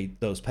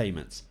facilitate those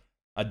payments.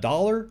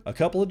 $1, a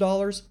couple of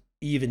dollars,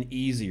 even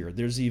easier.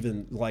 There's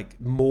even like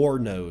more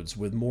nodes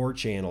with more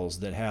channels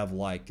that have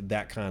like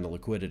that kind of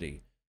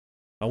liquidity.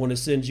 I want to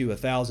send you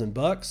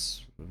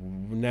 $1,000.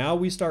 Now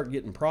we start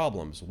getting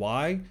problems.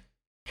 Why?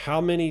 How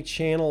many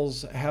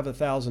channels have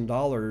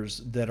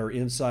 $1,000 that are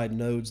inside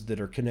nodes that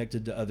are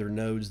connected to other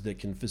nodes that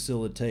can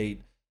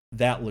facilitate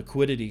that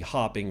liquidity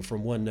hopping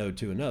from one node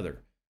to another?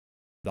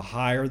 The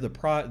higher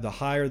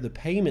the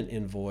payment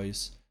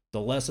invoice, the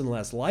less and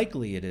less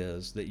likely it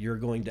is that you're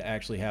going to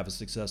actually have a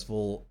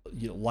successful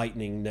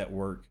Lightning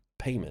Network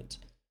payment.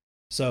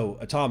 So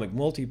the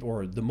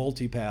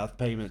multipath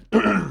payment,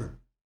 the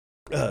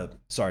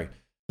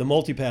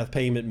multipath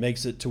payment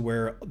makes it to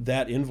where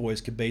that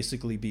invoice could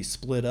basically be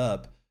split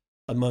up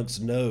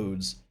amongst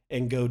nodes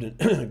and go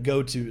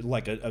to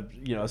like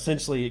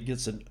essentially it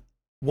gets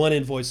one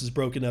invoice is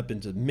broken up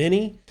into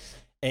many.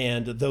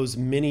 And those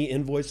mini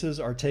invoices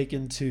are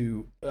taken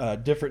to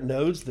different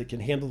nodes that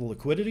can handle the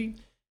liquidity.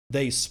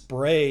 They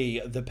spray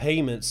the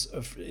payments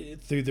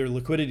through their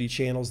liquidity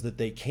channels that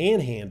they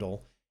can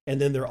handle, and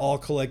then they're all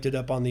collected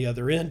up on the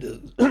other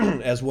end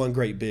as one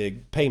great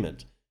big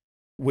payment,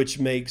 which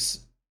makes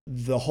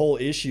the whole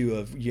issue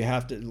of you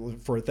have to,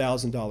 for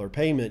 $1,000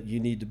 payment, you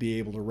need to be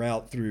able to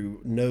route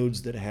through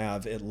nodes that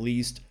have at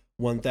least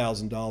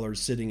 $1,000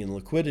 sitting in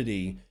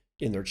liquidity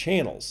in their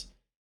channels.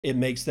 It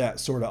makes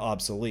that sort of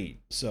obsolete.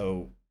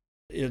 So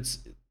it's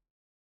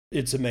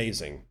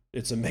amazing.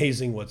 It's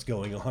amazing what's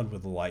going on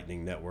with the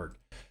Lightning Network.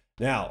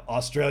 Now,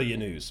 Australia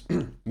news.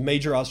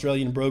 Major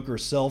Australian broker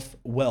Self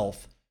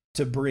Wealth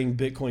to bring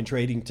Bitcoin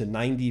trading to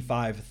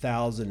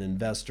 95,000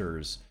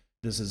 investors.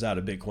 This is out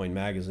of Bitcoin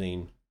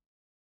Magazine.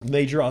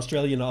 Major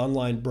Australian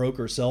online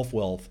broker Self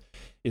Wealth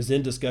is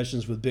in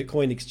discussions with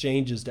Bitcoin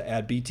exchanges to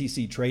add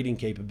BTC trading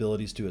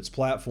capabilities to its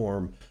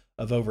platform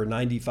of over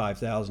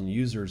 95,000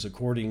 users,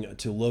 according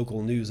to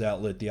local news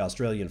outlet the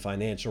Australian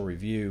Financial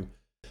Review.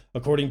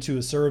 According to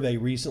a survey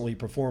recently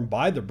performed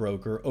by the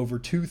broker, over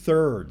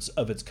 2/3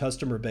 of its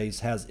customer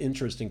base has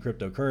interest in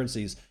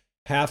cryptocurrencies.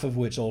 half of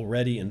which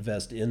already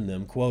invest in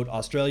them. Quote,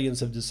 Australians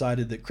have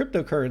decided that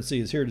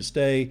cryptocurrency is here to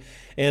stay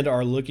and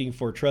are looking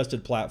for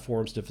trusted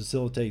platforms to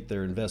facilitate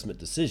their investment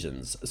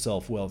decisions,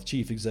 SelfWealth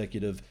Chief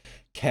Executive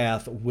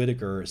Kath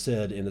Whitaker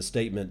said in a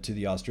statement to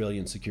the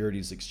Australian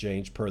Securities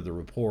Exchange per the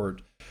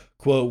report.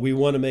 Quote, we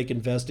want to make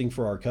investing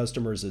for our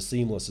customers as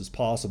seamless as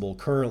possible.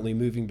 Currently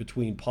moving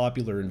between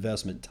popular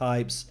investment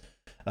types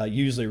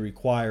usually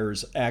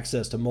requires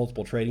access to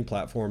multiple trading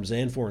platforms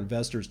and for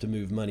investors to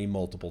move money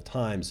multiple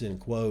times, end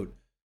quote.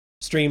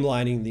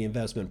 Streamlining the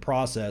investment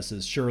process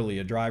is surely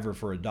a driver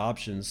for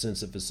adoption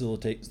since it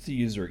facilitates the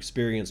user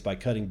experience by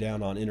cutting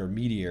down on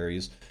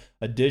intermediaries.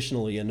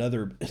 Additionally,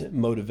 another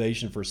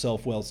motivation for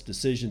SelfWealth's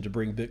decision to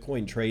bring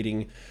Bitcoin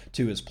trading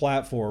to its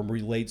platform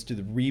relates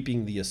to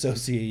reaping the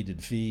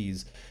associated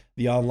fees.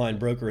 The online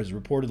broker has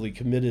reportedly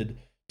committed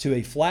to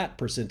a flat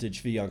percentage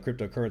fee on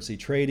cryptocurrency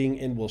trading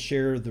and will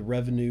share the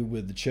revenue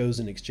with the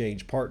chosen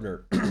exchange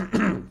partner.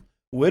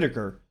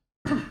 Whitaker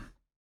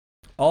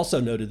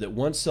also noted that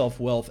once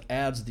SelfWealth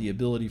adds the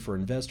ability for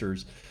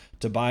investors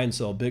to buy and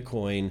sell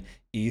Bitcoin,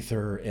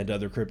 Ether, and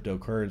other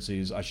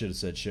cryptocurrencies, I should have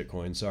said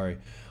shitcoin, sorry,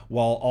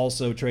 while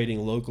also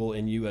trading local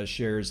and U.S.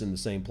 shares in the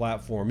same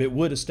platform, it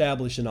would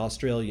establish an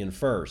Australian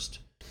first.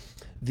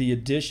 The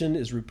addition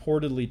is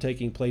reportedly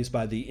taking place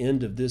by the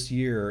end of this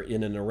year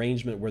in an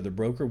arrangement where the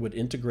broker would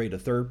integrate a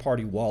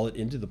third-party wallet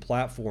into the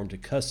platform to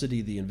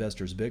custody the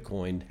investor's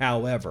Bitcoin.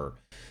 However,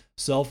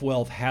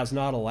 SelfWealth has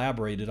not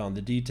elaborated on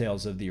the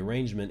details of the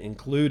arrangement,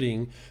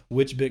 including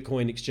which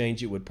Bitcoin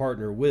exchange it would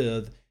partner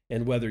with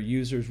and whether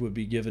users would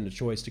be given a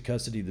choice to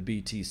custody the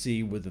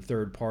BTC with the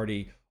third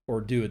party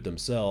or do it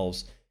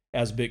themselves.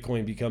 As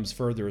Bitcoin becomes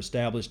further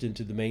established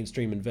into the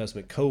mainstream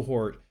investment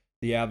cohort,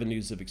 the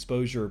avenues of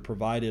exposure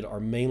provided are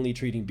mainly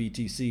treating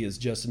BTC as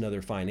just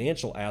another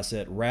financial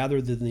asset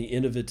rather than the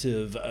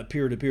innovative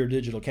peer-to-peer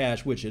digital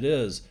cash, which it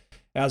is.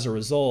 As a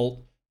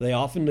result, they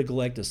often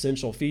neglect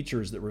essential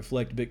features that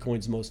reflect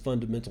Bitcoin's most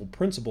fundamental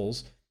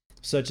principles,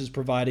 such as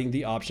providing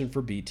the option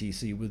for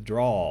BTC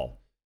withdrawal.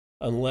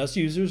 Unless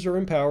users are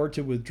empowered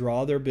to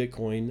withdraw their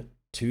Bitcoin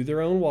to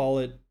their own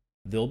wallet,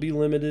 they'll be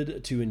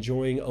limited to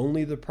enjoying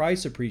only the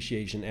price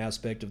appreciation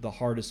aspect of the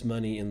hardest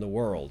money in the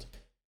world.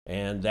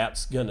 And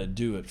that's going to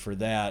do it for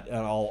that.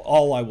 And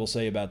all I will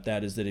say about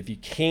that is that if you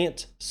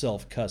can't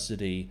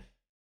self-custody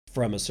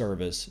from a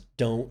service,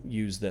 don't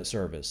use that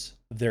service.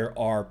 There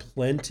are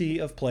plenty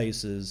of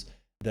places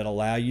that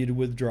allow you to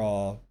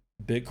withdraw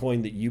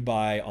Bitcoin that you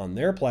buy on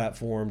their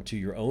platform to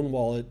your own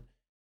wallet,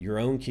 your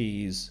own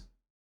keys.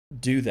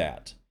 Do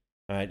that.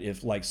 All right.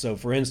 If so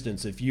for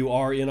instance, if you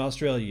are in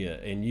Australia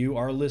and you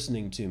are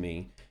listening to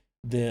me,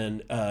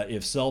 then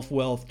if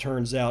SelfWealth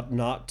turns out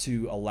not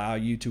to allow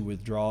you to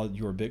withdraw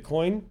your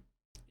Bitcoin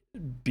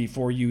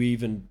before you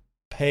even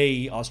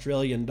pay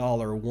Australian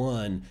dollar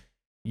one,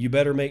 you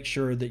better make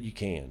sure that you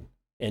can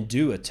and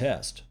do a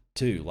test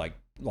too. Like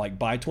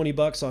buy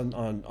 $20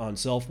 on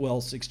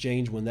SelfWealth's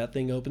exchange when that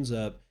thing opens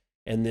up,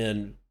 and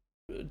then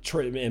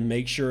and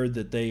make sure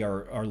that they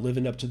are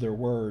living up to their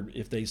word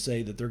if they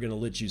say that they're going to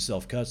let you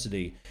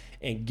self-custody,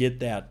 and get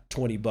that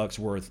 $20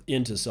 worth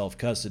into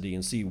self-custody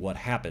and see what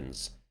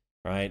happens,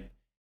 right?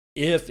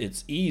 If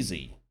it's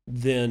easy,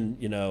 then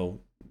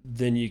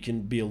you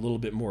can be a little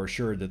bit more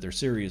assured that they're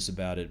serious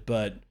about it,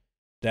 but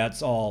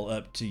that's all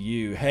up to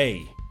you.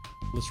 Hey,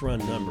 let's run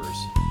numbers.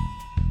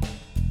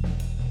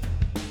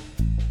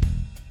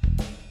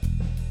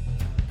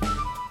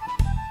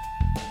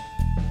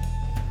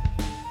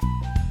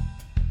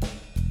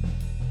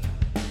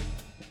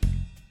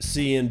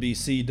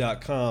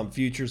 CNBC.com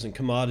futures and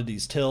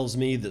commodities tells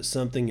me that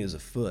something is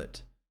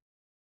afoot.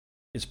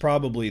 It's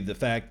probably the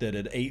fact that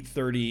at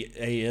 8:30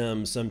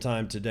 a.m.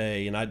 sometime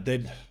today, and I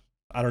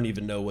don't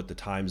even know what the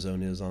time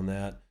zone is on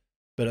that,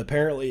 but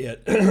apparently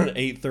at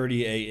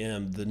 8:30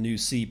 a.m. the new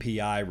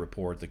CPI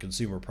report, the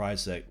Consumer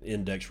Price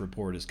Index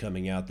report, is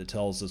coming out that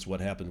tells us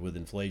what happened with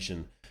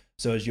inflation.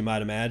 So as you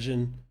might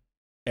imagine,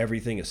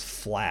 everything is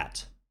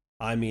flat.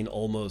 I mean,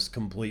 almost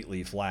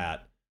completely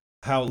flat.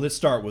 Let's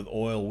start with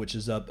oil, which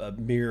is up a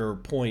mere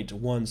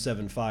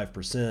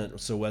 0.175%.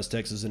 So West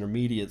Texas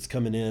Intermediate's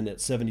coming in at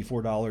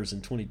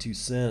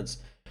 $74.22.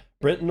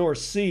 Brent North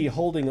Sea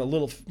holding a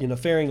little,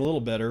 faring a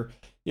little better.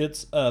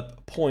 It's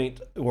up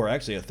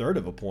actually a third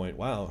of a point.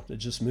 Wow, it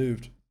just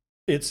moved.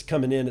 It's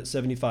coming in at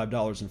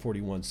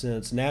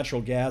 $75.41.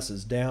 Natural gas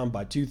is down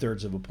by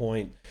 2/3 of a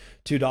point,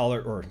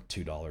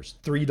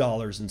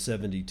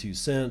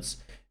 $3.72.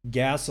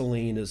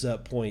 Gasoline is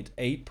up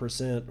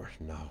 0.8%.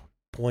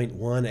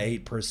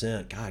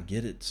 0.18%. God,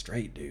 get it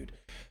straight, dude.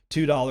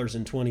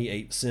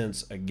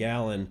 $2.28 a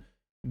gallon.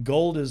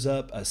 Gold is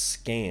up a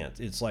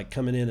scant. It's like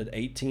coming in at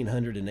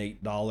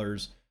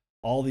 $1,808.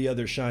 All the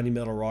other shiny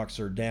metal rocks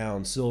are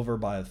down. Silver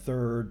by a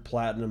third,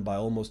 platinum by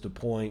almost a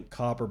point,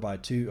 copper by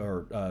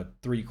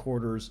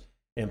 3/4,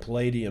 and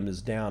palladium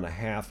is down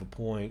 1/2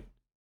 point.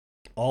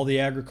 All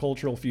the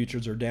agricultural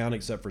futures are down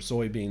except for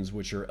soybeans,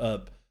 which are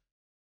up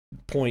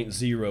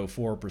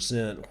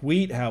 0.04%.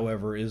 Wheat,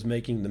 however, is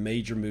making the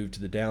major move to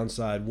the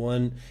downside,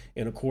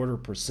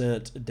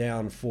 1.25%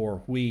 down for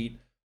wheat.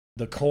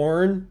 The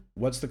corn,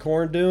 what's the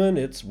corn doing?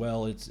 It's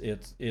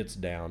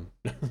down.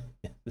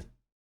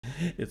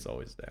 It's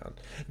always down.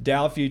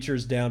 Dow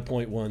futures down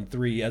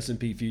 0.13,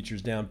 S&P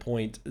futures down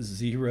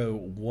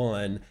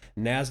 0.01,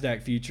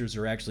 Nasdaq futures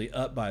are actually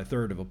up by a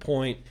third of a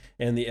point,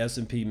 and the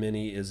S&P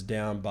mini is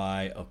down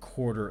by a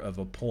quarter of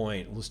a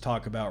point. Let's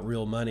talk about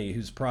real money,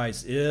 whose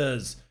price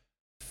is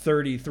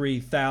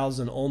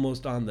 33,000,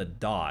 almost on the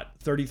dot.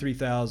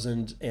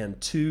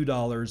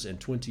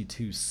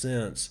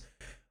 $33,002.22.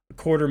 A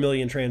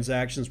 250,000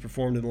 transactions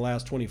performed in the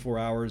last 24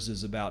 hours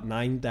is about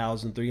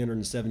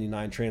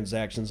 9,379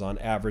 transactions on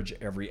average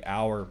every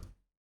hour,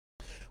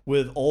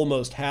 with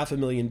almost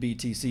 500,000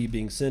 BTC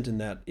being sent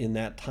in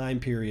that time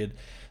period.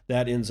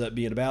 That ends up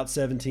being about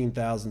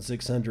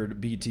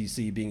 17,600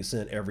 BTC being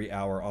sent every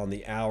hour on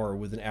the hour,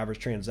 with an average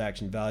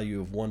transaction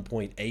value of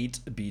 1.8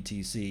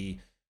 BTC,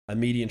 a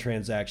median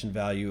transaction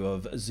value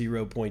of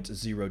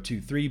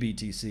 0.023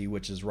 BTC,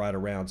 which is right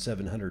around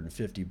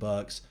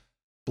 $750.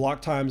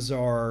 Block times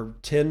are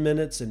 10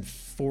 minutes and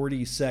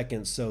 40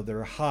 seconds, so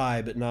they're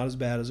high, but not as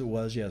bad as it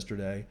was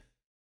yesterday.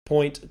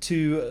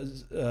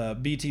 0.2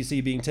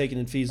 BTC being taken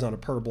in fees on a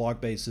per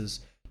block basis,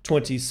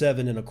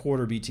 27 and a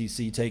quarter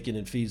BTC taken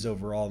in fees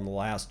overall in the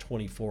last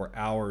 24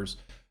 hours.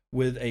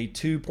 With a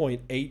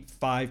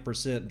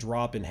 2.85%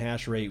 drop in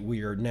hash rate,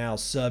 we are now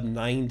sub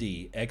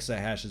 90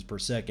 exahashes per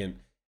second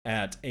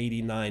at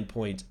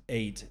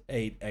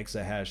 89.88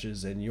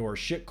 exahashes, and your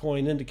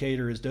shitcoin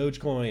indicator is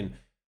Dogecoin,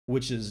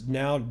 which is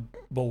now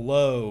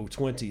below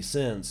 20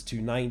 cents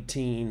to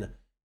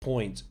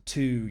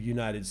 19.2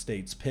 United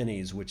States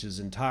pennies, which is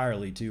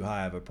entirely too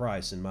high of a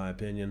price, in my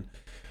opinion.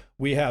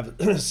 We have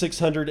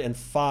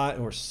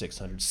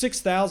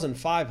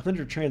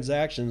 6,500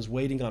 transactions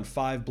waiting on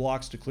 5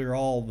 blocks to clear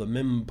all the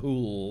mem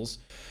pools.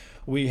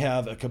 We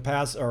have a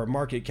capacity or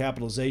market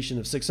capitalization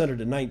of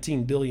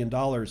 $619 billion,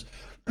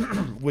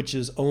 which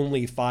is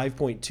only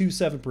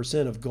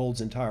 5.27% of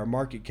gold's entire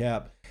market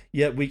cap.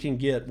 Yet we can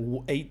get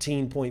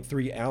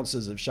 18.3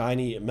 ounces of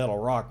shiny metal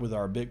rock with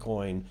our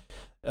Bitcoin,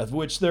 of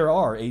which there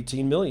are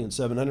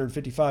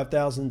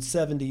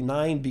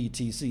 18,755,079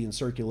 BTC in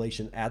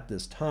circulation at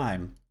this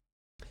time.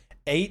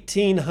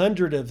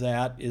 1,800 of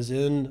that is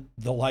in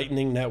the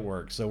Lightning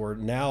Network. So we're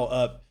now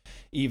up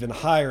even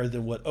higher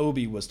than what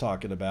Obi was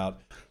talking about.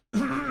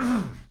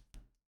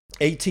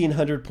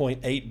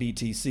 1,800.8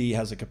 BTC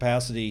has a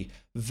capacity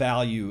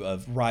value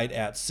of right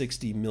at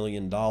 $60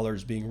 million,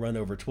 being run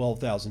over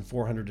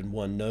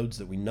 12,401 nodes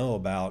that we know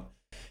about,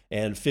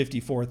 and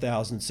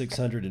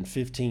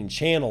 54,615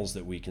 channels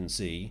that we can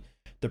see.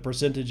 The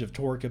percentage of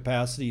Tor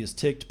capacity is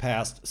ticked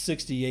past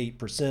 68%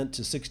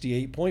 to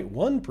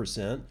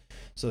 68.1%.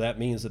 So that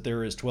means that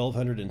there is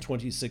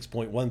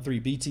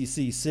 1,226.13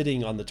 BTC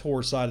sitting on the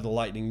Tor side of the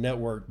Lightning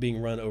Network,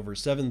 being run over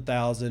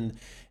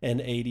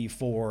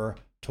 7,084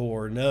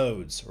 Tor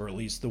nodes, or at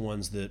least the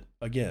ones that,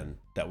 again,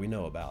 that we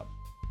know about.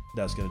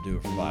 That's going to do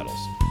it for Vitals.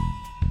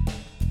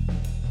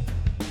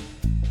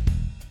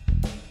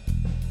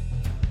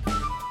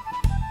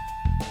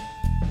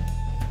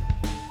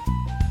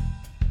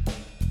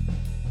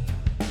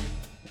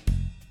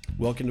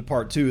 Welcome to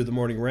part 2 of the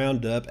morning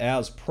roundup.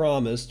 As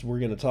promised, we're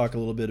going to talk a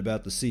little bit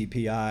about the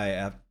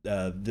CPI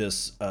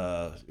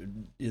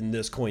in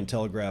this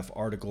Cointelegraph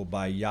article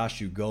by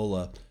Yashu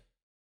Gola.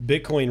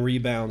 Bitcoin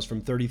rebounds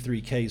from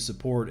 33K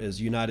support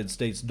as United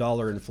States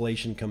dollar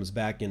inflation comes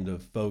back into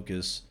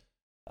focus.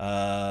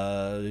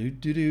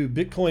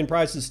 Bitcoin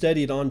prices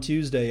steadied on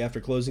Tuesday after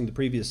closing the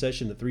previous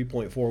session at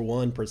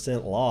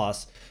 3.41%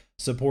 loss,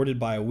 supported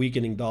by a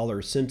weakening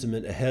dollar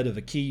sentiment ahead of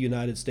a key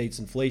United States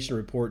inflation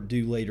report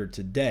due later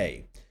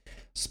today.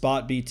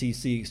 Spot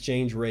BTC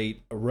exchange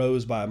rate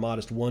rose by a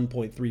modest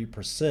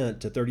 1.3%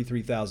 to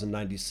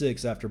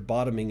 33,096 after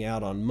bottoming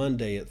out on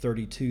Monday at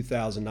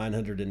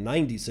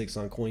 32,996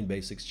 on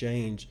Coinbase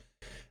Exchange.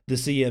 The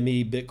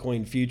CME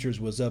Bitcoin futures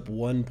was up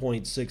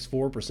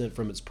 1.64%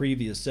 from its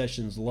previous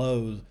session's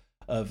low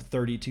of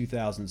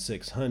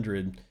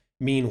 32,600.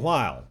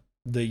 Meanwhile,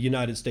 the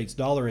United States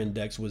dollar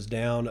index was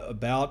down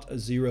about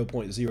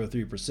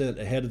 0.03%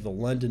 ahead of the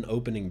London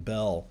opening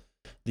bell.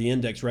 The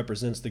index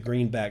represents the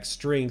greenback's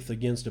strength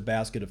against a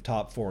basket of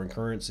top foreign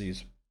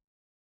currencies.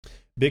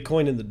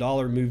 Bitcoin and the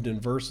dollar moved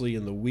inversely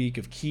in the week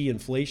of key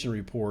inflation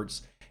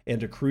reports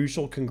and a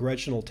crucial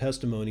congressional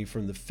testimony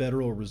from the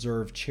Federal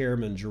Reserve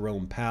Chairman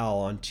Jerome Powell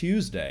on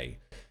Tuesday.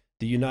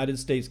 The United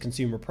States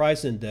Consumer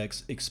Price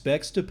Index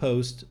expects to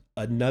post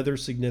another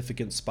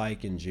significant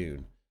spike in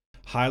June,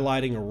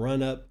 highlighting a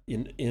run-up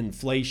in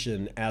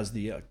inflation as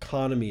the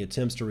economy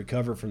attempts to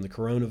recover from the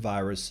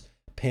coronavirus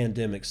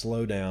pandemic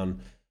slowdown.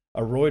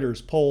 A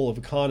Reuters poll of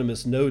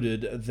economists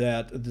noted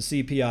that the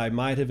CPI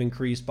might have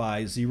increased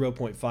by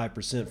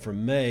 0.5%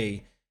 from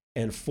May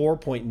and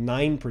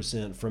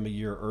 4.9% from a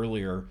year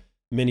earlier.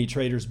 Many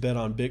traders bet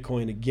on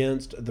Bitcoin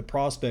against the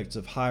prospects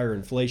of higher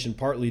inflation,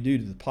 partly due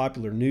to the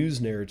popular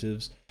news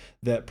narratives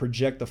that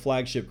project the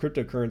flagship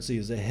cryptocurrency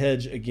as a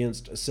hedge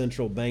against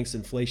central banks'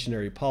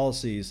 inflationary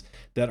policies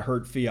that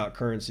hurt fiat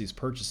currency's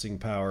purchasing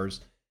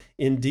powers.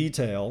 In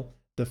detail,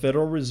 The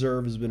Federal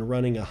Reserve has been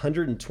running a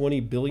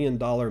 $120 billion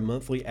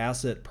monthly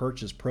asset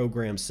purchase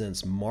program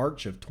since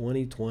March of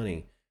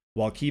 2020,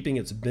 while keeping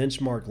its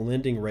benchmark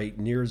lending rate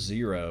near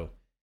zero.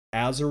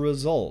 As a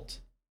result,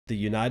 the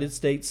United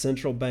States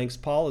Central Bank's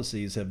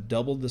policies have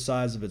doubled the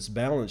size of its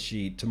balance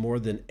sheet to more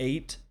than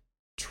 $8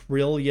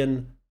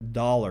 trillion.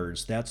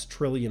 That's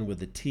trillion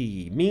with a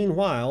T.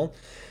 Meanwhile,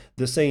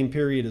 the same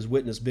period has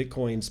witnessed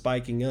Bitcoin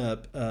spiking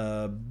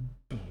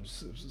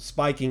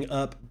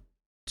up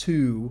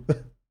to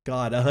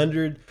God,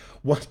 100.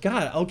 What?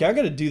 God, okay, I'm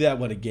going to do that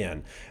one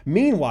again.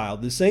 Meanwhile,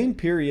 the same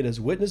period has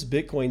witnessed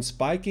Bitcoin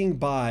spiking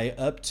by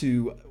up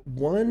to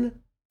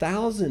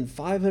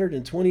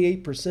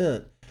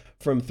 1,528%,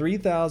 from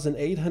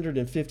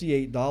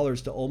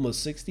 $3,858 to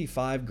almost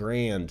 65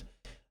 grand.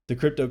 The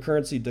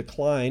cryptocurrency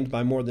declined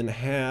by more than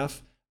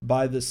half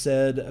by the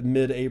said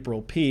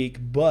mid-April peak,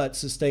 but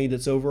sustained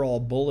its overall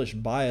bullish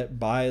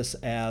bias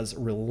as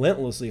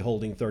relentlessly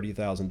holding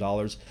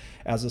 $30,000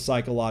 as a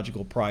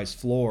psychological price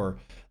floor.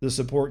 The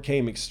support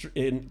came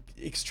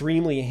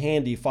extremely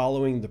handy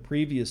following the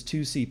previous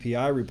two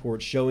CPI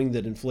reports showing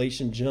that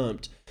inflation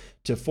jumped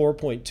to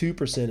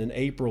 4.2% in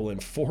April and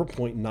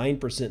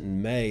 4.9%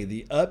 in May.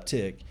 The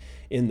uptick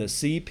in the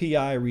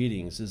CPI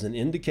readings is an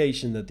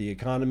indication that the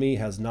economy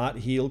has not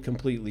healed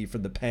completely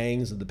from the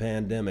pangs of the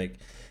pandemic,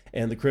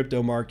 and the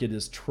crypto market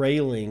is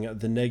trailing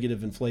the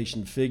negative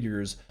inflation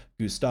figures.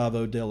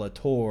 Gustavo de la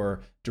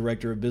Torre,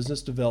 Director of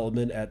Business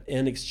Development at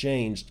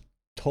N-Exchange,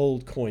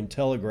 told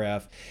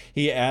Cointelegraph.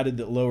 He added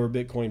that lower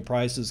Bitcoin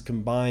prices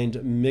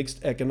combined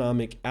mixed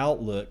economic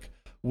outlook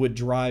would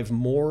drive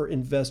more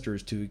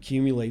investors to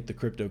accumulate the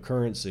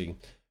cryptocurrency.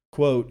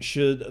 Quote,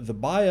 should the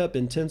buy-up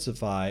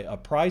intensify, a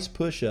price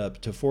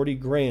push-up to 40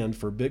 grand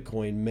for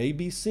Bitcoin may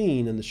be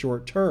seen in the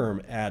short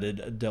term,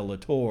 added de la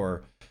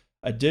Torre.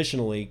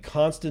 Additionally,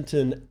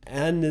 Konstantin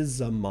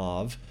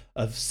Anisimov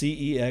of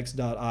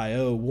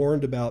CEX.io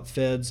warned about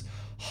Fed's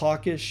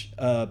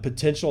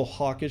potential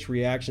hawkish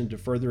reaction to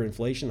further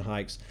inflation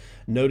hikes,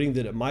 noting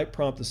that it might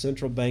prompt the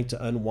central bank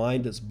to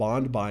unwind its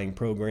bond buying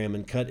program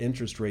and cut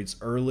interest rates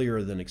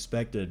earlier than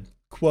expected.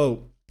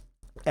 Quote,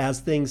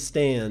 as things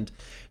stand,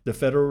 the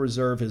Federal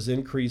Reserve has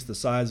increased the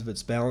size of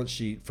its balance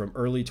sheet from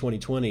early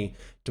 2020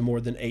 to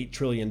more than $8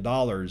 trillion,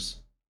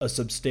 a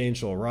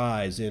substantial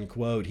rise, end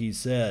quote, he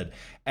said,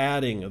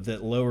 adding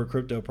that lower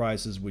crypto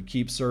prices would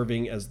keep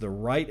serving as the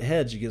right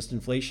hedge against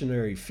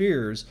inflationary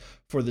fears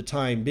for the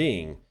time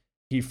being.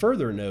 He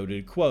further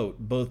noted, quote,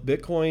 both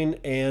Bitcoin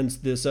and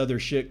this other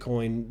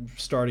shitcoin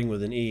starting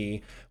with an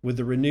E, with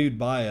the renewed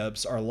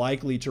buy-ups, are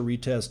likely to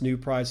retest new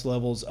price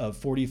levels of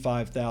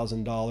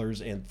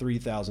 $45,000 and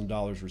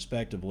 $3,000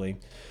 respectively.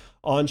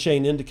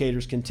 On-chain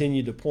indicators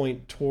continue to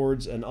point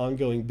towards an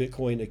ongoing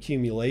Bitcoin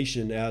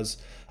accumulation as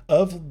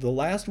of the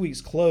last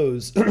week's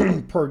close,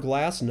 per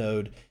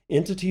Glassnode,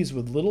 entities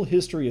with little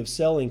history of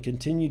selling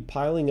continued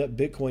piling up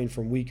Bitcoin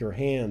from weaker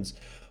hands,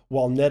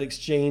 while net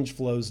exchange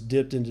flows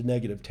dipped into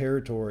negative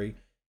territory,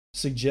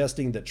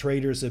 suggesting that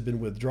traders have been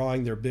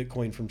withdrawing their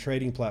Bitcoin from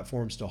trading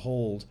platforms to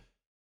hold.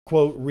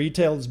 Quote,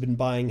 retail has been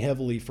buying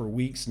heavily for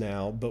weeks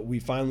now, but we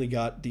finally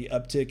got the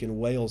uptick in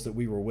whales that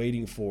we were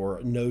waiting for,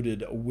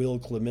 noted Will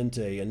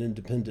Clemente, an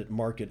independent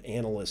market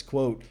analyst.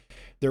 Quote,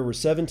 there were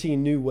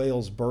 17 new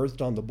whales birthed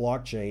on the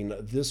blockchain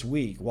this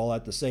week, while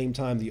at the same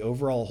time the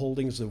overall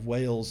holdings of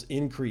whales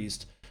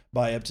increased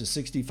by up to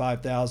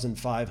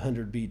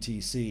 65,500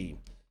 BTC.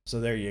 So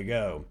there you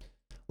go.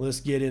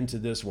 Let's get into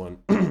this one.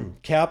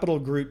 Capital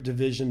Group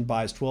Division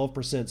buys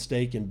 12%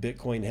 stake in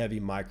Bitcoin heavy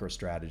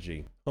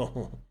MicroStrategy.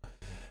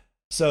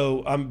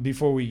 So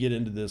before we get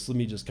into this, let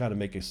me just kind of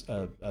make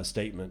a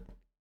statement.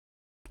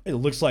 It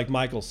looks like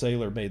Michael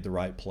Saylor made the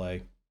right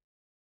play.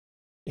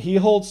 He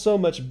holds so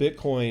much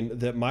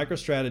Bitcoin that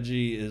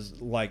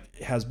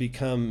MicroStrategy has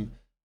become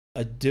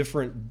a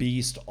different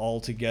beast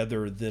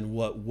altogether than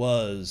what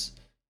was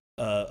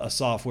a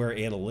software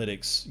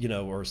analytics,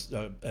 or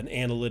an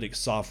analytics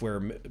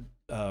software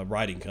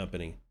writing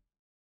company.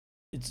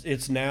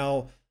 It's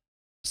now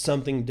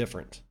something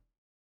different.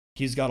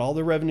 He's got all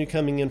the revenue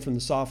coming in from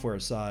the software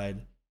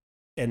side,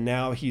 and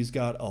now he's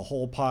got a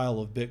whole pile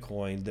of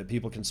Bitcoin that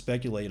people can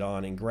speculate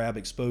on and grab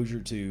exposure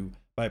to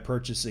by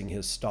purchasing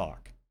his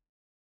stock.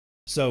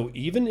 So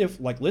even if,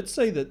 let's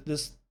say that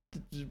this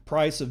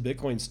price of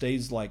Bitcoin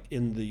stays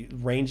in the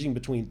ranging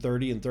between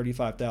 $30,000 and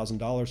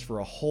 $35,000 for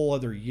a whole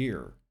other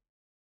year,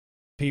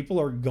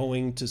 people are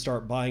going to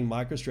start buying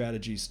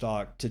MicroStrategy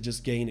stock to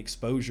just gain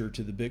exposure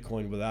to the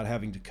Bitcoin without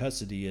having to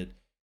custody it.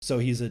 So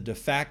he's a de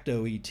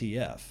facto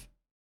ETF.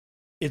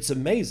 It's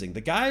amazing.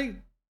 The guy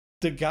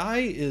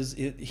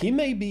he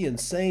may be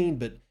insane,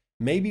 but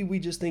maybe we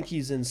just think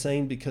he's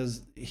insane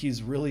because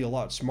he's really a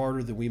lot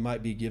smarter than we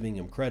might be giving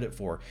him credit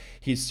for.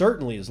 He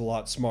certainly is a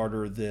lot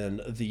smarter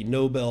than the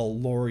Nobel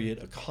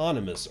laureate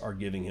economists are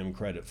giving him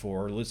credit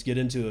for. Let's get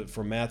into it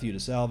from Matthew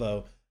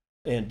DeSalvo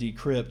and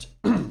Decrypt.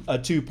 A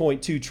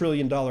 $2.2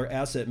 trillion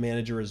asset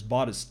manager has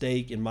bought a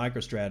stake in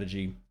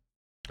MicroStrategy,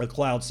 a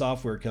cloud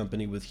software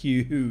company with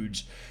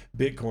huge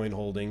Bitcoin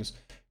holdings.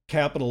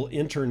 Capital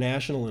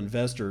International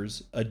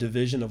Investors, a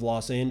division of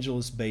Los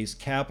Angeles-based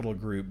Capital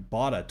Group,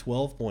 bought a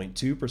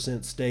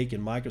 12.2% stake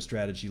in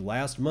MicroStrategy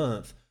last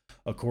month,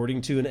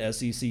 according to an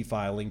SEC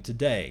filing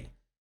today.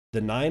 The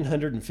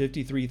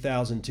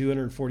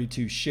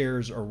 953,242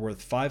 shares are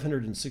worth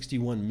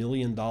 $561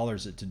 million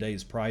at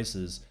today's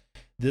prices.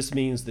 This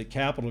means that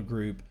Capital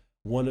Group,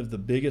 one of the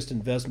biggest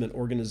investment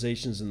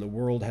organizations in the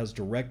world, has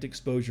direct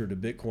exposure to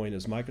Bitcoin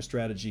as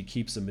MicroStrategy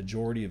keeps a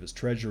majority of its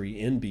treasury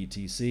in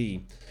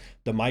BTC.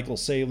 The Michael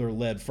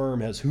Saylor-led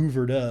firm has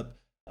hoovered up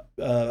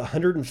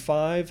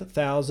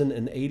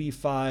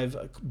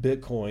 105,085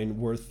 Bitcoin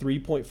worth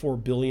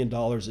 $3.4 billion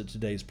at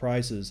today's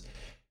prices.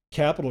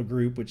 Capital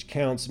Group, which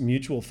counts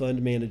mutual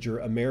fund manager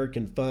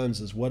American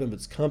Funds as one of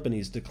its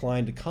companies,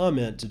 declined to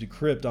comment to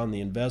Decrypt on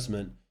the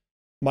investment.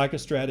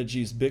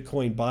 MicroStrategy's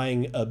Bitcoin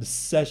buying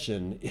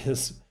obsession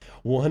is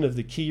one of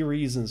the key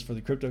reasons for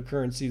the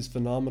cryptocurrency's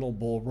phenomenal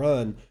bull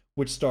run,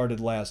 which started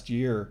last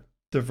year.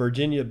 The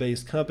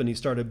Virginia-based company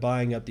started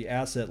buying up the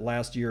asset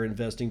last year,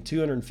 investing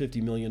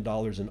 $250 million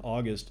in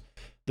August.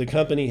 The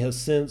company has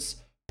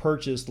since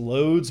purchased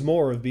loads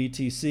more of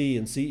BTC,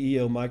 and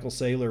CEO Michael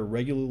Saylor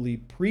regularly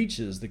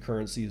preaches the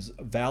currency's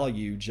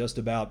value just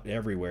about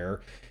everywhere,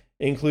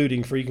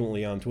 including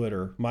frequently on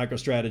Twitter.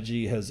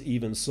 MicroStrategy has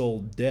even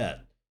sold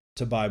debt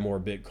to buy more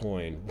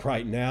Bitcoin.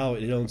 Right now,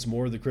 it owns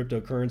more of the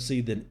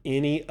cryptocurrency than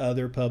any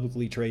other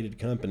publicly traded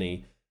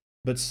company,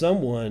 but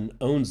someone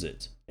owns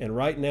it. And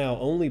right now,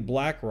 only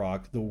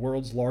BlackRock, the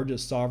world's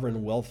largest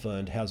sovereign wealth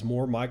fund, has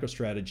more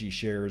MicroStrategy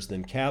shares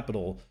than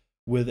Capital,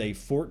 with a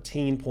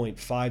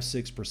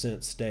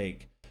 14.56%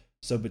 stake.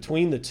 So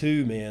between the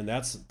two, man,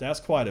 that's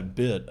quite a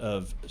bit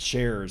of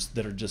shares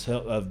that are just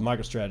of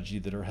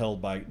MicroStrategy that are held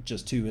by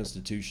just two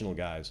institutional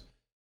guys.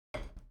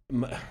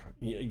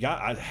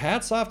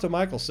 Hats off to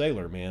Michael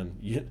Saylor,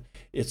 man.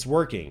 It's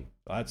working.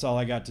 That's all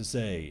I got to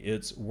say.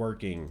 It's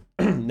working.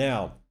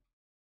 Now,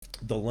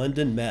 the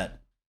London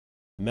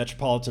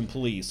Metropolitan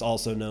Police,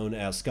 also known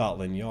as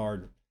Scotland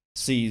Yard,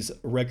 sees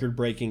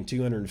record-breaking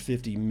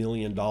 $250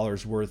 million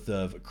worth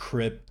of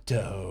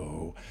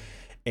crypto.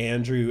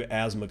 Andrew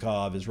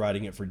Asmakov is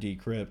writing it for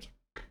Decrypt.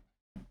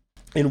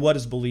 In what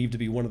is believed to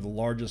be one of the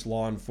largest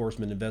law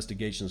enforcement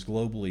investigations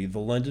globally, the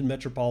London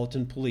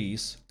Metropolitan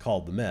Police,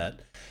 called the Met,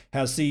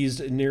 has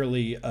seized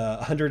nearly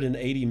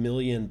 180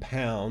 million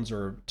pounds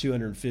or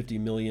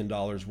 $250 million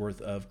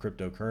worth of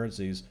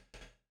cryptocurrencies.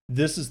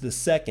 This is the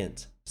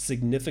second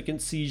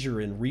significant seizure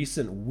in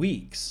recent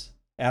weeks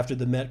after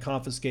the Met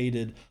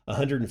confiscated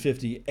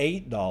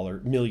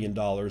 $158 million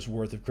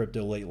worth of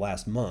crypto late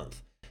last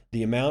month.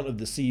 The amount of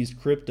the seized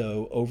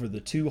crypto over the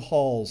two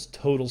hauls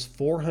totals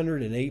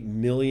 $408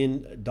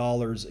 million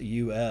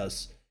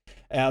US.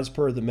 As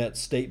per the Met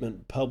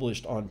statement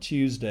published on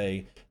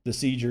Tuesday, the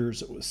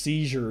seizures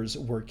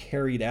were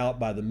carried out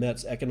by the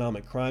Met's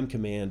Economic Crime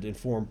Command and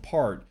form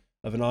part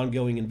of an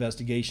ongoing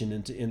investigation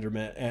into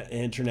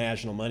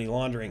international money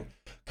laundering.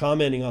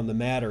 Commenting on the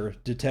matter,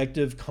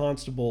 Detective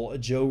Constable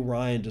Joe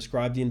Ryan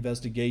described the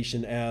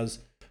investigation as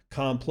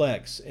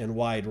complex and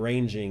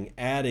wide-ranging,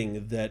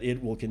 adding that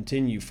it will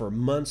continue for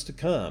months to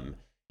come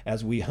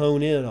as we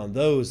hone in on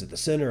those at the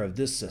center of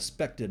this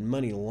suspected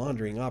money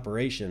laundering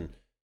operation.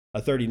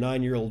 A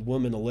 39-year-old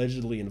woman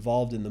allegedly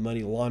involved in the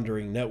money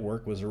laundering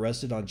network was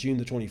arrested on June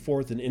the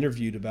 24th and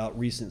interviewed about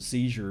recent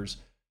seizures.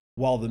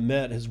 While the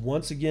Met has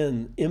once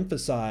again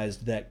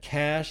emphasized that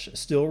cash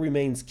still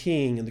remains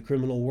king in the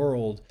criminal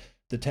world,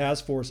 the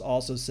task force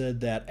also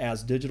said that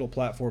as digital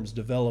platforms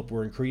develop,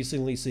 we're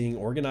increasingly seeing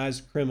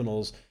organized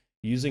criminals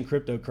using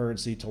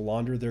cryptocurrency to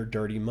launder their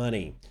dirty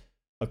money.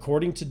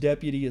 According to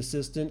Deputy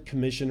Assistant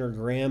Commissioner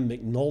Graham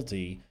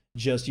McNulty,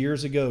 just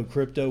years ago,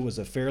 crypto was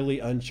a fairly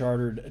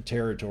uncharted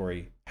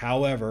territory.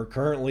 However,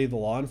 currently the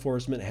law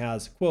enforcement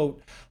has,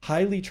 quote,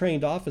 highly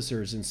trained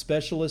officers and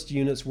specialist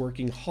units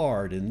working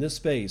hard in this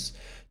space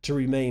to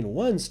remain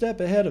one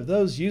step ahead of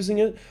those using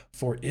it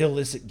for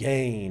illicit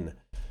gain.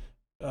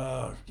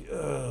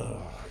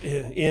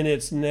 In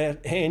its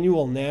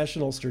annual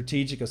National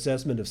Strategic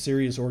Assessment of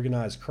Serious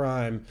Organized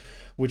Crime,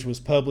 which was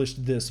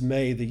published this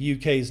May, the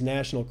UK's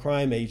National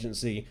Crime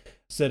Agency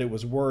said it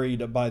was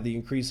worried by the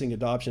increasing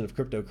adoption of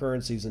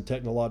cryptocurrencies and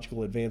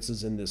technological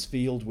advances in this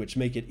field, which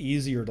make it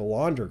easier to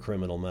launder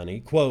criminal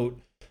money.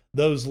 Quote,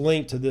 those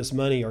linked to this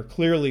money are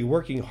clearly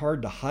working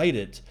hard to hide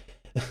it,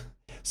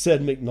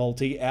 said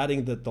McNulty,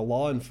 adding that the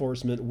law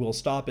enforcement will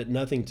stop at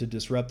nothing to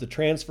disrupt the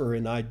transfer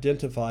and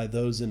identify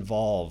those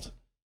involved.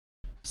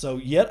 So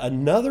yet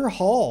another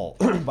haul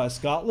by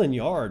Scotland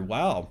Yard.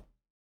 Wow.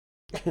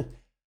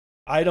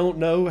 I don't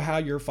know how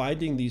you're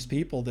finding these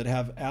people that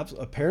have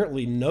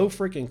apparently no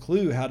freaking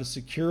clue how to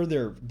secure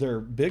their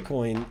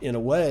Bitcoin in a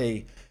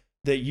way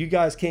that you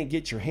guys can't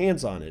get your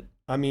hands on it.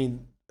 I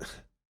mean,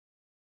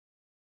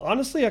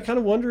 honestly, I kind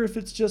of wonder if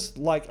it's just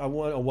like, I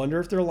wonder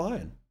if they're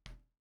lying.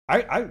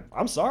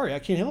 I'm sorry, I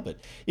can't help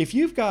it. If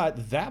you've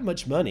got that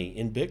much money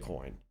in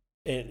Bitcoin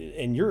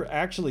and you're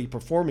actually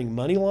performing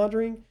money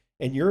laundering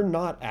and you're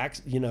not,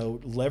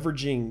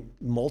 leveraging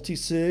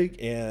multi-sig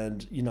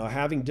and,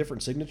 having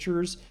different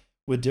signatures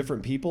with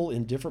different people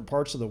in different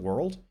parts of the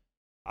world,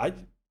 I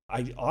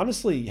I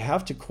honestly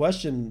have to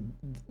question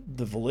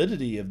the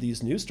validity of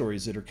these news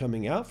stories that are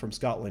coming out from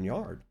Scotland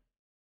Yard,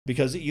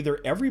 because either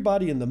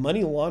everybody in the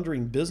money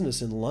laundering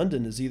business in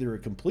London is either a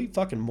complete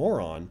fucking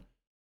moron,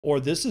 or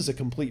this is a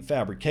complete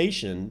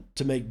fabrication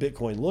to make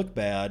Bitcoin look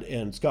bad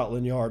and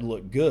Scotland Yard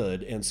look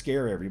good and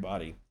scare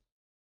everybody.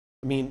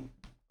 I mean,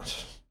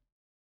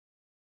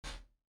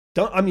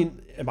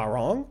 am I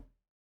wrong?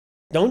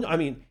 Don't I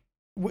mean,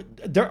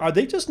 are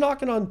they just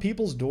knocking on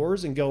people's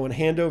doors and going,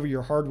 hand over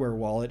your hardware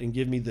wallet and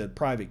give me the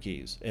private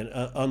keys and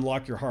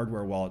unlock your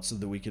hardware wallet so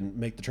that we can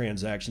make the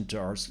transaction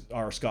to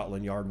our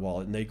Scotland Yard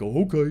wallet? And they go,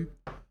 okay.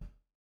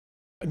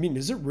 I mean,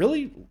 is it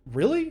really?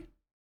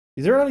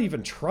 They're not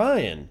even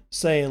trying,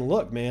 saying,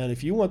 look, man,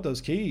 if you want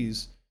those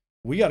keys,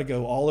 we got to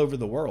go all over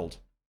the world.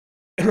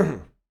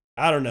 I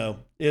don't know.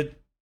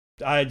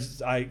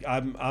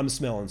 I'm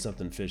smelling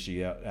something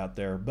fishy out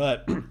there,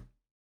 but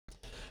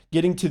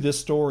getting to this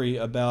story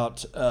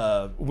about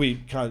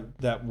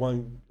that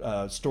one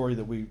story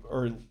that we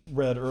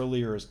read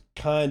earlier is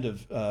kind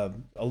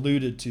of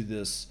alluded to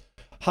this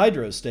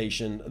hydro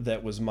station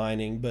that was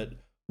mining, but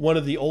one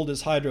of the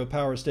oldest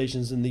hydropower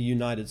stations in the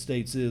United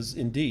States is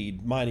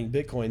indeed mining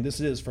Bitcoin.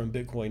 This is from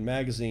Bitcoin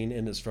Magazine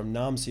and is from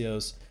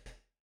Namcios.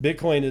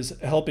 Bitcoin is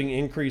helping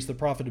increase the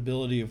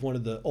profitability of one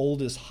of the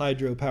oldest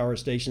hydropower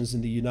stations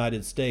in the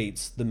United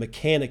States, the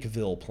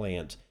Mechanicville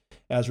plant,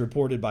 as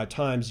reported by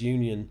Times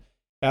Union.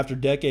 After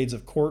decades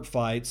of court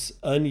fights,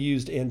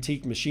 unused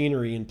antique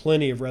machinery, and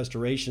plenty of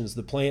restorations,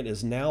 the plant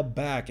is now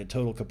back at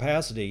total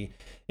capacity,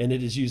 and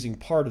it is using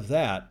part of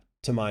that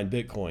to mine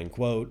Bitcoin.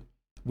 Quote,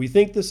 "We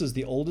think this is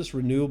the oldest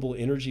renewable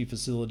energy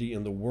facility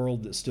in the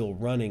world that's still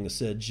running,"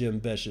 said Jim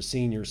Besha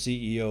Sr.,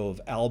 CEO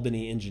of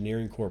Albany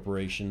Engineering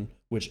Corporation,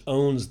 which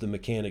owns the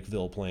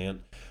Mechanicville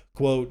plant.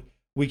 Quote,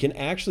 "We can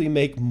actually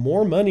make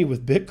more money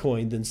with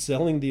Bitcoin than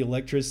selling the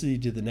electricity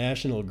to the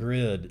national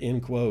grid,"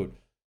 end quote.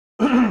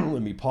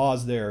 Let me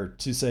pause there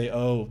to say,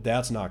 oh,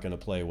 that's not going to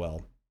play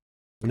well.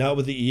 Not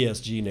with the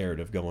ESG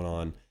narrative going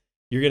on.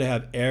 You're going to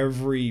have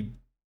every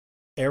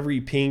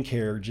pink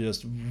hair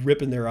just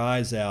ripping their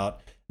eyes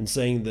out and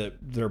saying that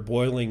they're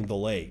boiling the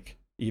lake,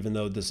 even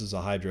though this is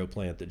a hydro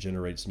plant that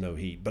generates no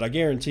heat. But I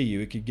guarantee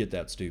you it could get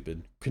that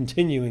stupid.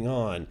 Continuing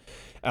on,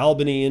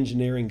 Albany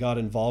Engineering got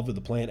involved with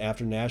the plant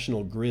after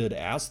National Grid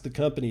asked the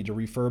company to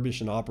refurbish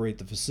and operate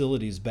the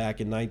facilities back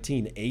in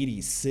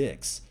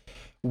 1986,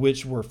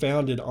 which were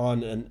founded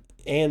on an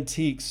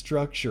antique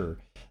structure.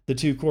 The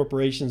two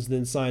corporations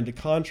then signed a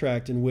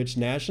contract in which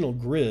National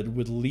Grid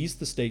would lease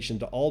the station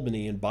to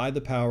Albany and buy the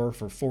power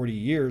for 40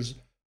 years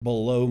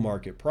below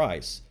market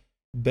price.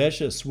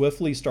 Besha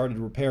swiftly started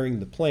repairing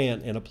the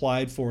plant and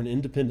applied for an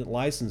independent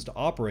license to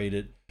operate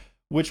it,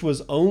 which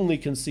was only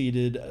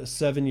conceded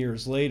 7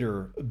 years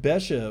later.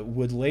 Besha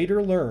would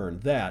later learn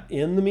that,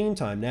 in the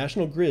meantime,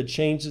 National Grid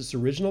changed its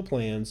original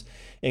plans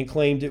and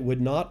claimed it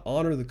would not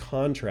honor the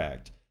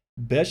contract.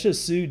 Besha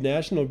sued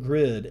National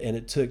Grid, and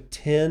it took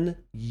 10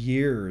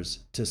 years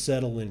to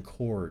settle in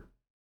court.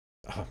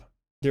 Oh,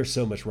 there's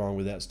so much wrong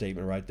with that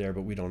statement right there,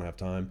 but we don't have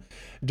time.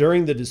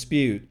 During the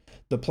dispute,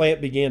 the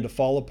plant began to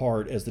fall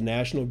apart as the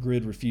National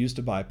Grid refused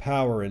to buy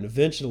power, and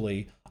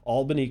eventually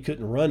Albany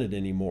couldn't run it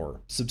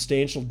anymore.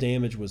 Substantial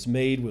damage was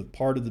made, with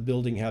part of the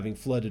building having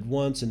flooded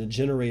once and a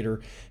generator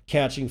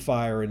catching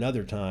fire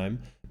another time.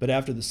 But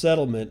after the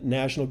settlement,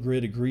 National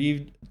Grid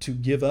agreed to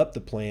give up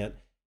the plant,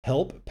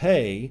 help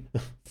pay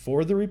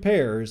for the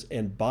repairs,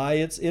 and buy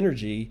its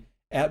energy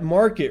at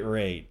market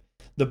rate.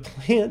 The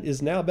plant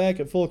is now back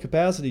at full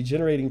capacity,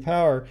 generating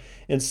power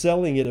and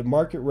selling it at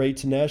market rate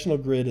to National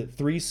Grid at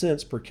 3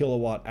 cents per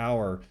kilowatt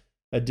hour.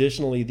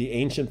 Additionally, the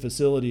ancient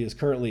facility is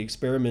currently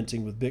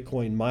experimenting with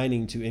Bitcoin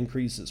mining to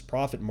increase its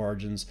profit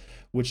margins,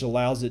 which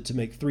allows it to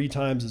make 3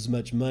 times as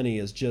much money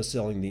as just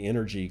selling the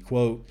energy.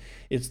 Quote,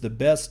 it's the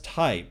best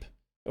type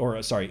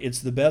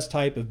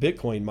of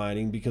Bitcoin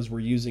mining because we're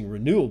using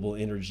renewable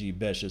energy,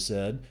 Besha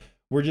said.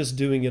 We're just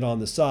doing it on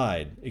the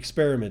side,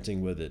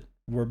 experimenting with it.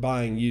 We're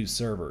buying used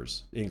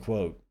servers, end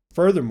quote.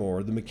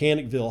 Furthermore, the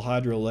Mechanicville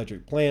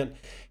hydroelectric plant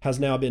has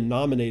now been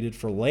nominated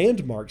for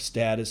landmark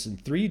status in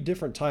 3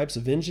 different types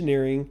of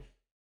engineering,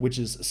 which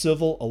is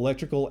civil,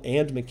 electrical,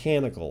 and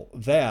mechanical.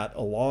 That,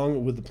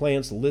 along with the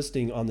plant's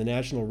listing on the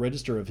National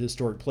Register of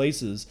Historic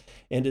Places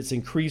and its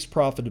increased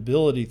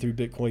profitability through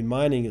Bitcoin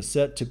mining, is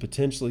set to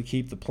potentially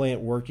keep the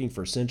plant working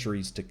for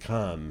centuries to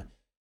come.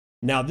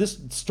 Now, this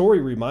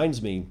story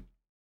reminds me,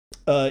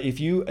 if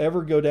you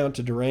ever go down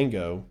to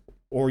Durango,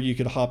 or you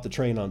could hop the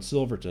train on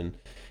Silverton,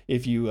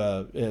 if you,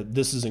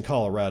 this is in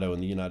Colorado in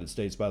the United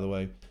States, by the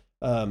way.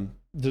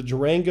 The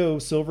Durango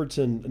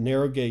Silverton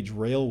narrow gauge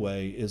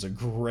railway is a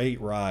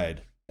great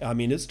ride. I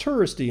mean, it's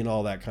touristy and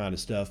all that kind of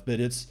stuff, but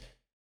it's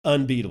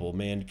unbeatable,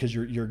 man, because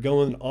you're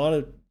going on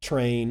a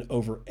train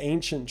over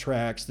ancient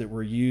tracks that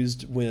were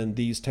used when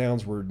these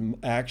towns were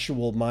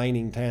actual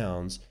mining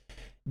towns,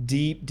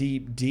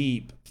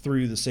 deep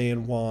through the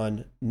San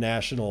Juan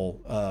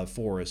National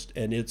Forest,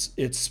 and it's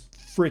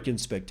freaking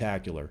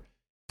spectacular.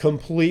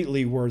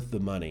 Completely worth the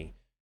money.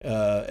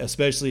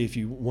 Especially if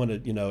you want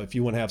to, if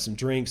you want to have some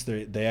drinks,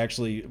 they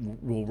actually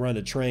will run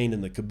a train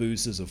and the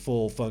caboose is a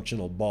full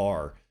functional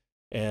bar.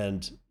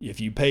 And if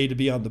you pay to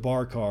be on the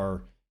bar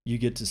car, you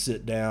get to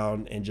sit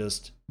down and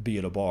just be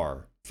at a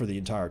bar for the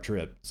entire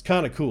trip. It's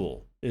kind of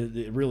cool.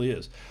 It really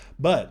is.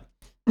 But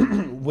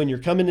when you're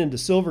coming into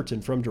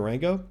Silverton from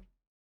Durango,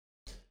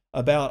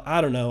 about,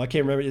 I don't know, I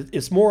can't remember.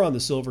 It's more on the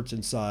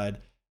Silverton side.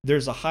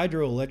 There's a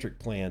hydroelectric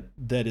plant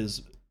that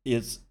is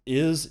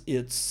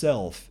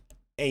itself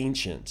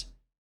ancient,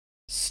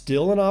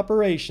 still in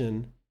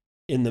operation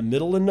in the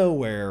middle of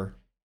nowhere,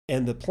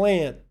 and the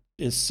plant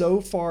is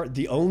so far,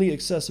 the only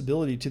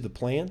accessibility to the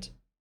plant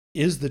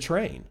is the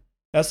train.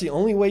 That's the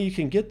only way you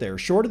can get there.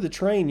 Short of the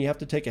train, you have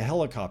to take a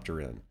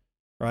helicopter in,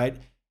 right?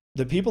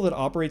 The people that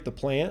operate the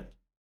plant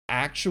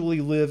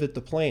actually live at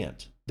the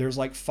plant. There's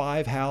like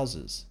 5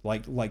 houses,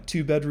 like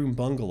 2-bedroom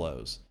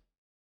bungalows,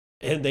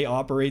 and they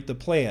operate the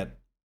plant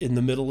in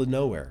the middle of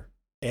nowhere.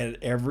 And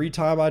every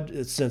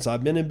time since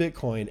I've been in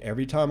Bitcoin,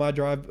 every time I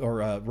drive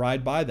or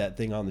ride by that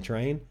thing on the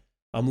train,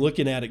 I'm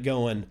looking at it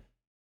going,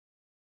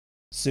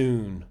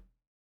 soon,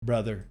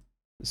 brother,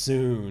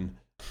 soon.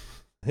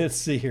 Let's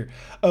see here.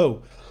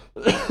 Oh,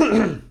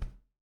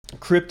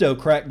 crypto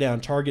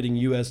crackdown targeting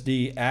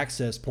USD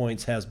access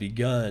points has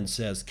begun,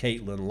 says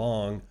Caitlin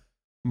Long.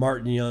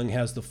 Martin Young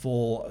has the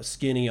full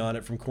skinny on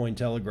it from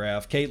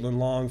Cointelegraph. Caitlin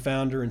Long,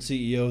 founder and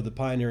CEO of the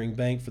pioneering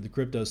bank for the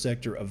crypto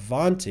sector,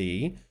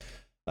 Avanti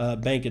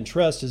Bank and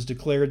Trust, has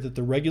declared that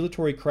the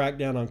regulatory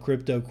crackdown on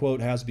crypto,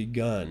 quote, has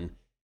begun.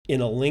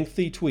 In a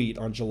lengthy tweet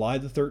on July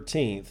the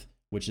 13th,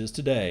 which is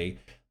today,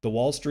 the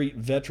Wall Street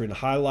veteran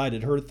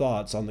highlighted her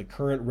thoughts on the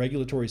current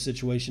regulatory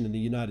situation in the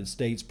United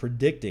States,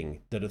 predicting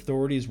that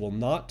authorities will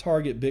not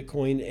target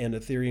Bitcoin and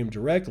Ethereum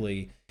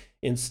directly,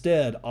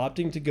 instead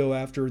opting to go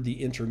after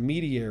the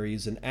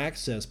intermediaries and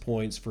access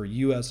points for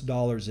US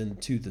dollars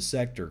into the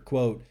sector.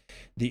 Quote,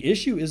 the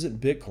issue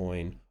isn't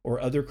Bitcoin or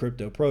other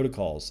crypto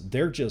protocols.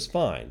 They're just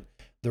fine.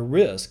 The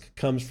risk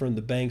comes from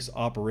the bank's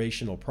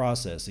operational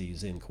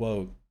processes, end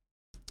quote.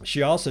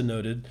 She also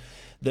noted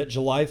that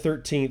July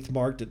 13th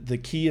marked the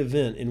key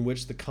event in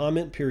which the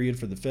comment period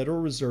for the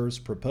Federal Reserve's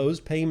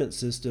proposed payment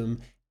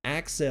system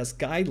access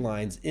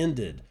guidelines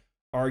ended,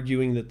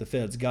 arguing that the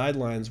Fed's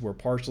guidelines were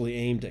partially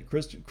aimed at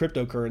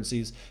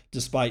cryptocurrencies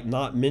despite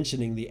not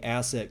mentioning the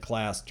asset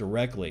class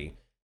directly.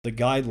 The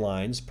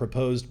guidelines,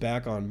 proposed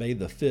back on May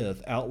the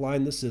 5th,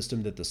 outline the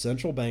system that the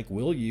central bank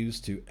will use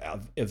to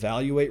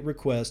evaluate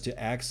requests to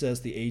access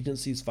the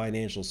agency's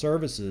financial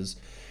services.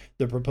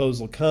 The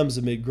proposal comes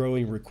amid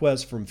growing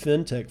requests from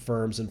fintech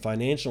firms and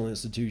financial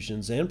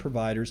institutions and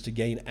providers to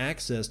gain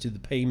access to the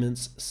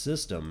payments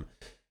system.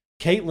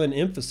 Caitlin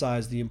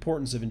emphasized the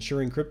importance of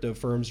ensuring crypto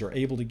firms are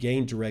able to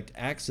gain direct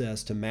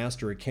access to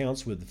master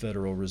accounts with the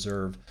Federal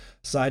Reserve,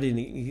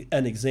 citing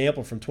an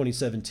example from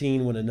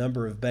 2017 when a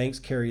number of banks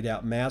carried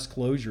out mass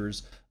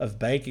closures of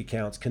bank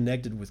accounts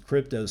connected with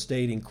crypto,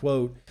 stating,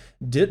 quote,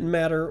 didn't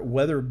matter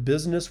whether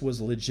business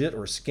was legit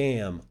or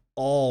scam,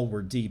 all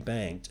were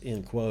debanked,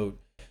 end quote.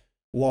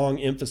 Long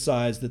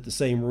emphasized that the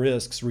same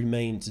risks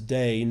remain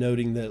today,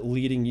 noting that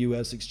leading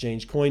U.S.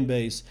 exchange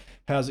Coinbase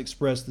has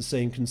expressed the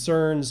same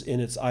concerns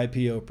in its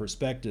IPO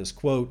prospectus.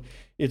 Quote,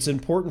 it's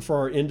important for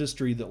our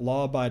industry that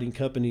law-abiding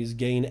companies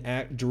gain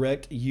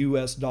direct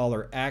U.S.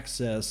 dollar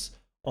access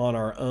on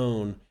our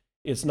own.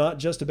 It's not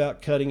just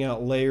about cutting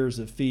out layers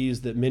of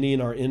fees that many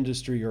in our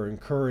industry are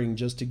incurring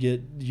just to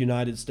get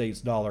United States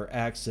dollar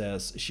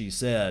access, she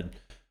said.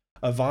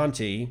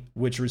 Avanti,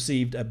 which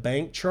received a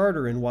bank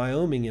charter in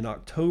Wyoming in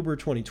October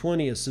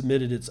 2020, has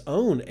submitted its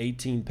own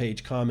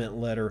 18-page comment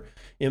letter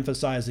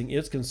emphasizing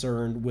its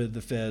concern with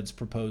the Fed's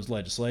proposed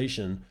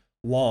legislation.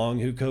 Long,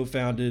 who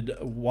co-founded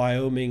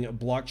Wyoming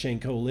Blockchain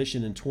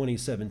Coalition in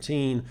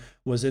 2017,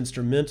 was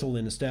instrumental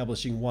in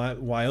establishing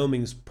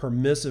Wyoming's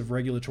permissive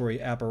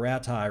regulatory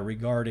apparatus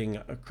regarding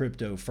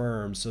crypto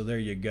firms. So there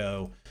you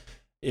go.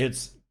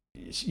 It's,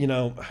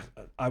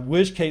 I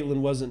wish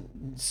Caitlin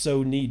wasn't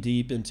so knee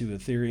deep into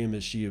Ethereum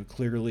as she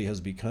clearly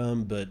has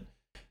become, but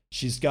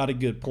she's got a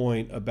good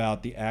point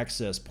about the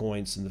access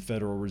points in the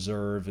Federal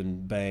Reserve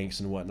and banks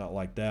and whatnot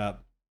like that.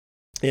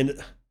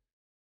 And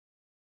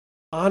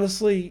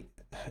honestly,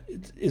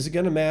 is it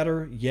going to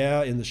matter?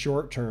 Yeah, in the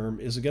short term.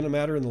 Is it going to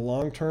matter in the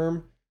long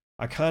term?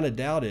 I kind of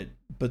doubt it.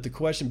 But the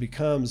question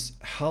becomes,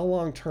 how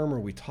long term are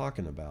we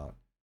talking about?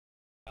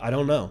 I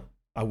don't know.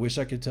 I wish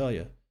I could tell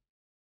you.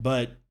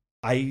 But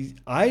I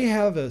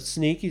have a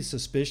sneaky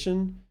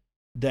suspicion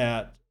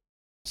that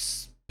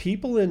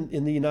people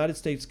in the United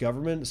States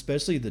government,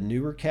 especially the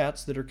newer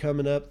cats that are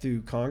coming up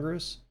through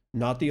Congress,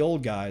 not the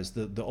old guys,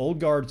 the old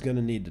guard's going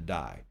to need to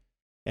die.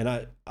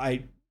 And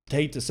I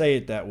hate to say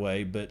it that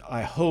way, but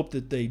I hope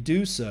that they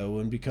do so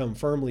and become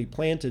firmly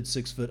planted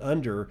 6 foot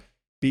under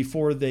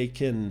before they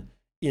can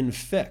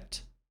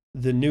infect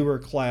the newer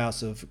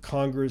class of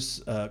Congress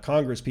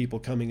people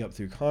coming up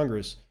through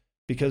Congress,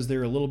 because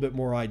they're a little bit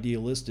more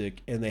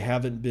idealistic and they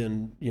haven't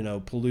been,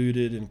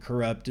 polluted and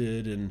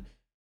corrupted, and,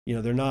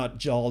 they're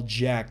not all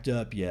jacked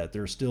up yet.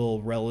 They're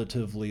still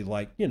relatively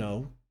like,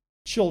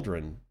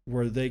 children,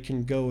 where they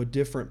can go a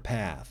different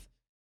path.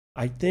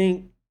 I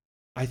think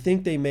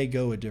they may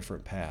go a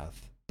different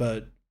path,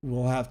 but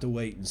we'll have to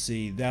wait and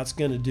see. That's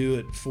going to do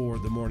it for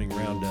the morning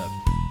roundup.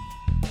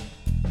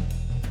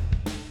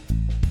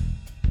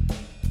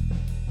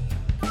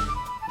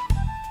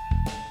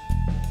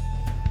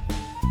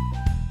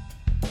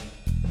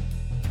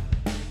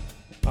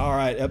 All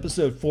right,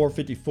 episode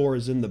 454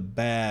 is in the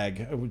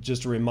bag.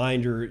 Just a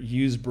reminder,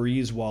 use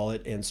Breeze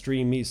Wallet and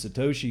stream me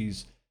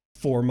Satoshis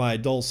for my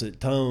dulcet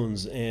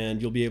tones,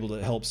 and you'll be able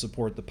to help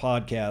support the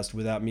podcast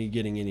without me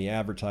getting any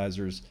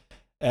advertisers.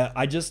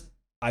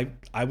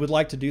 I would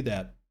like to do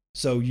that.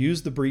 So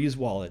use the Breeze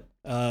Wallet.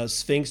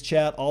 Sphinx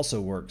Chat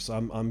also works.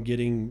 I'm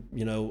getting,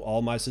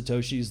 all my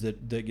Satoshis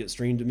that get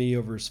streamed to me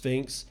over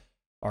Sphinx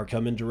are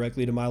coming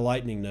directly to my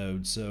Lightning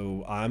node.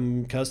 So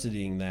I'm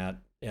custodying that.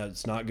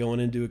 It's not going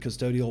into a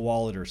custodial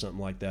wallet or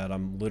something like that.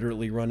 I'm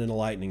literally running a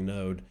Lightning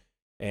node,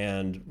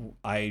 and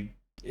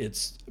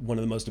it's one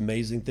of the most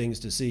amazing things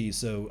to see.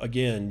 So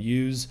again,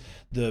 use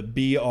the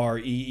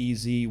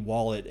BREEZ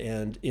wallet,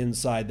 and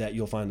inside that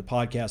you'll find the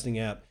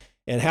podcasting app.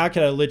 And how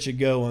can I let you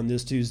go on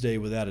this Tuesday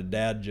without a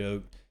dad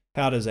joke?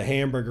 How does a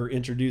hamburger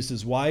introduce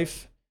his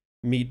wife?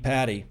 Meet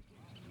Patty.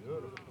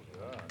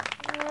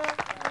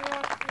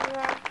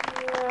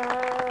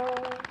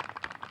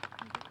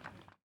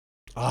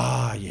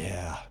 Ah,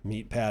 yeah,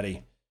 meet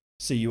Patty.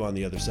 See you on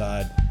the other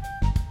side.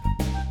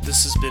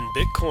 This has been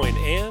Bitcoin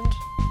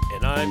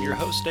and I'm your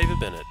host, David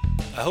Bennett.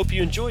 I hope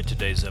you enjoyed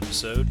today's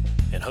episode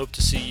and hope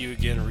to see you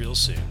again real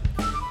soon.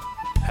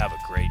 Have a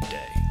great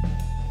day.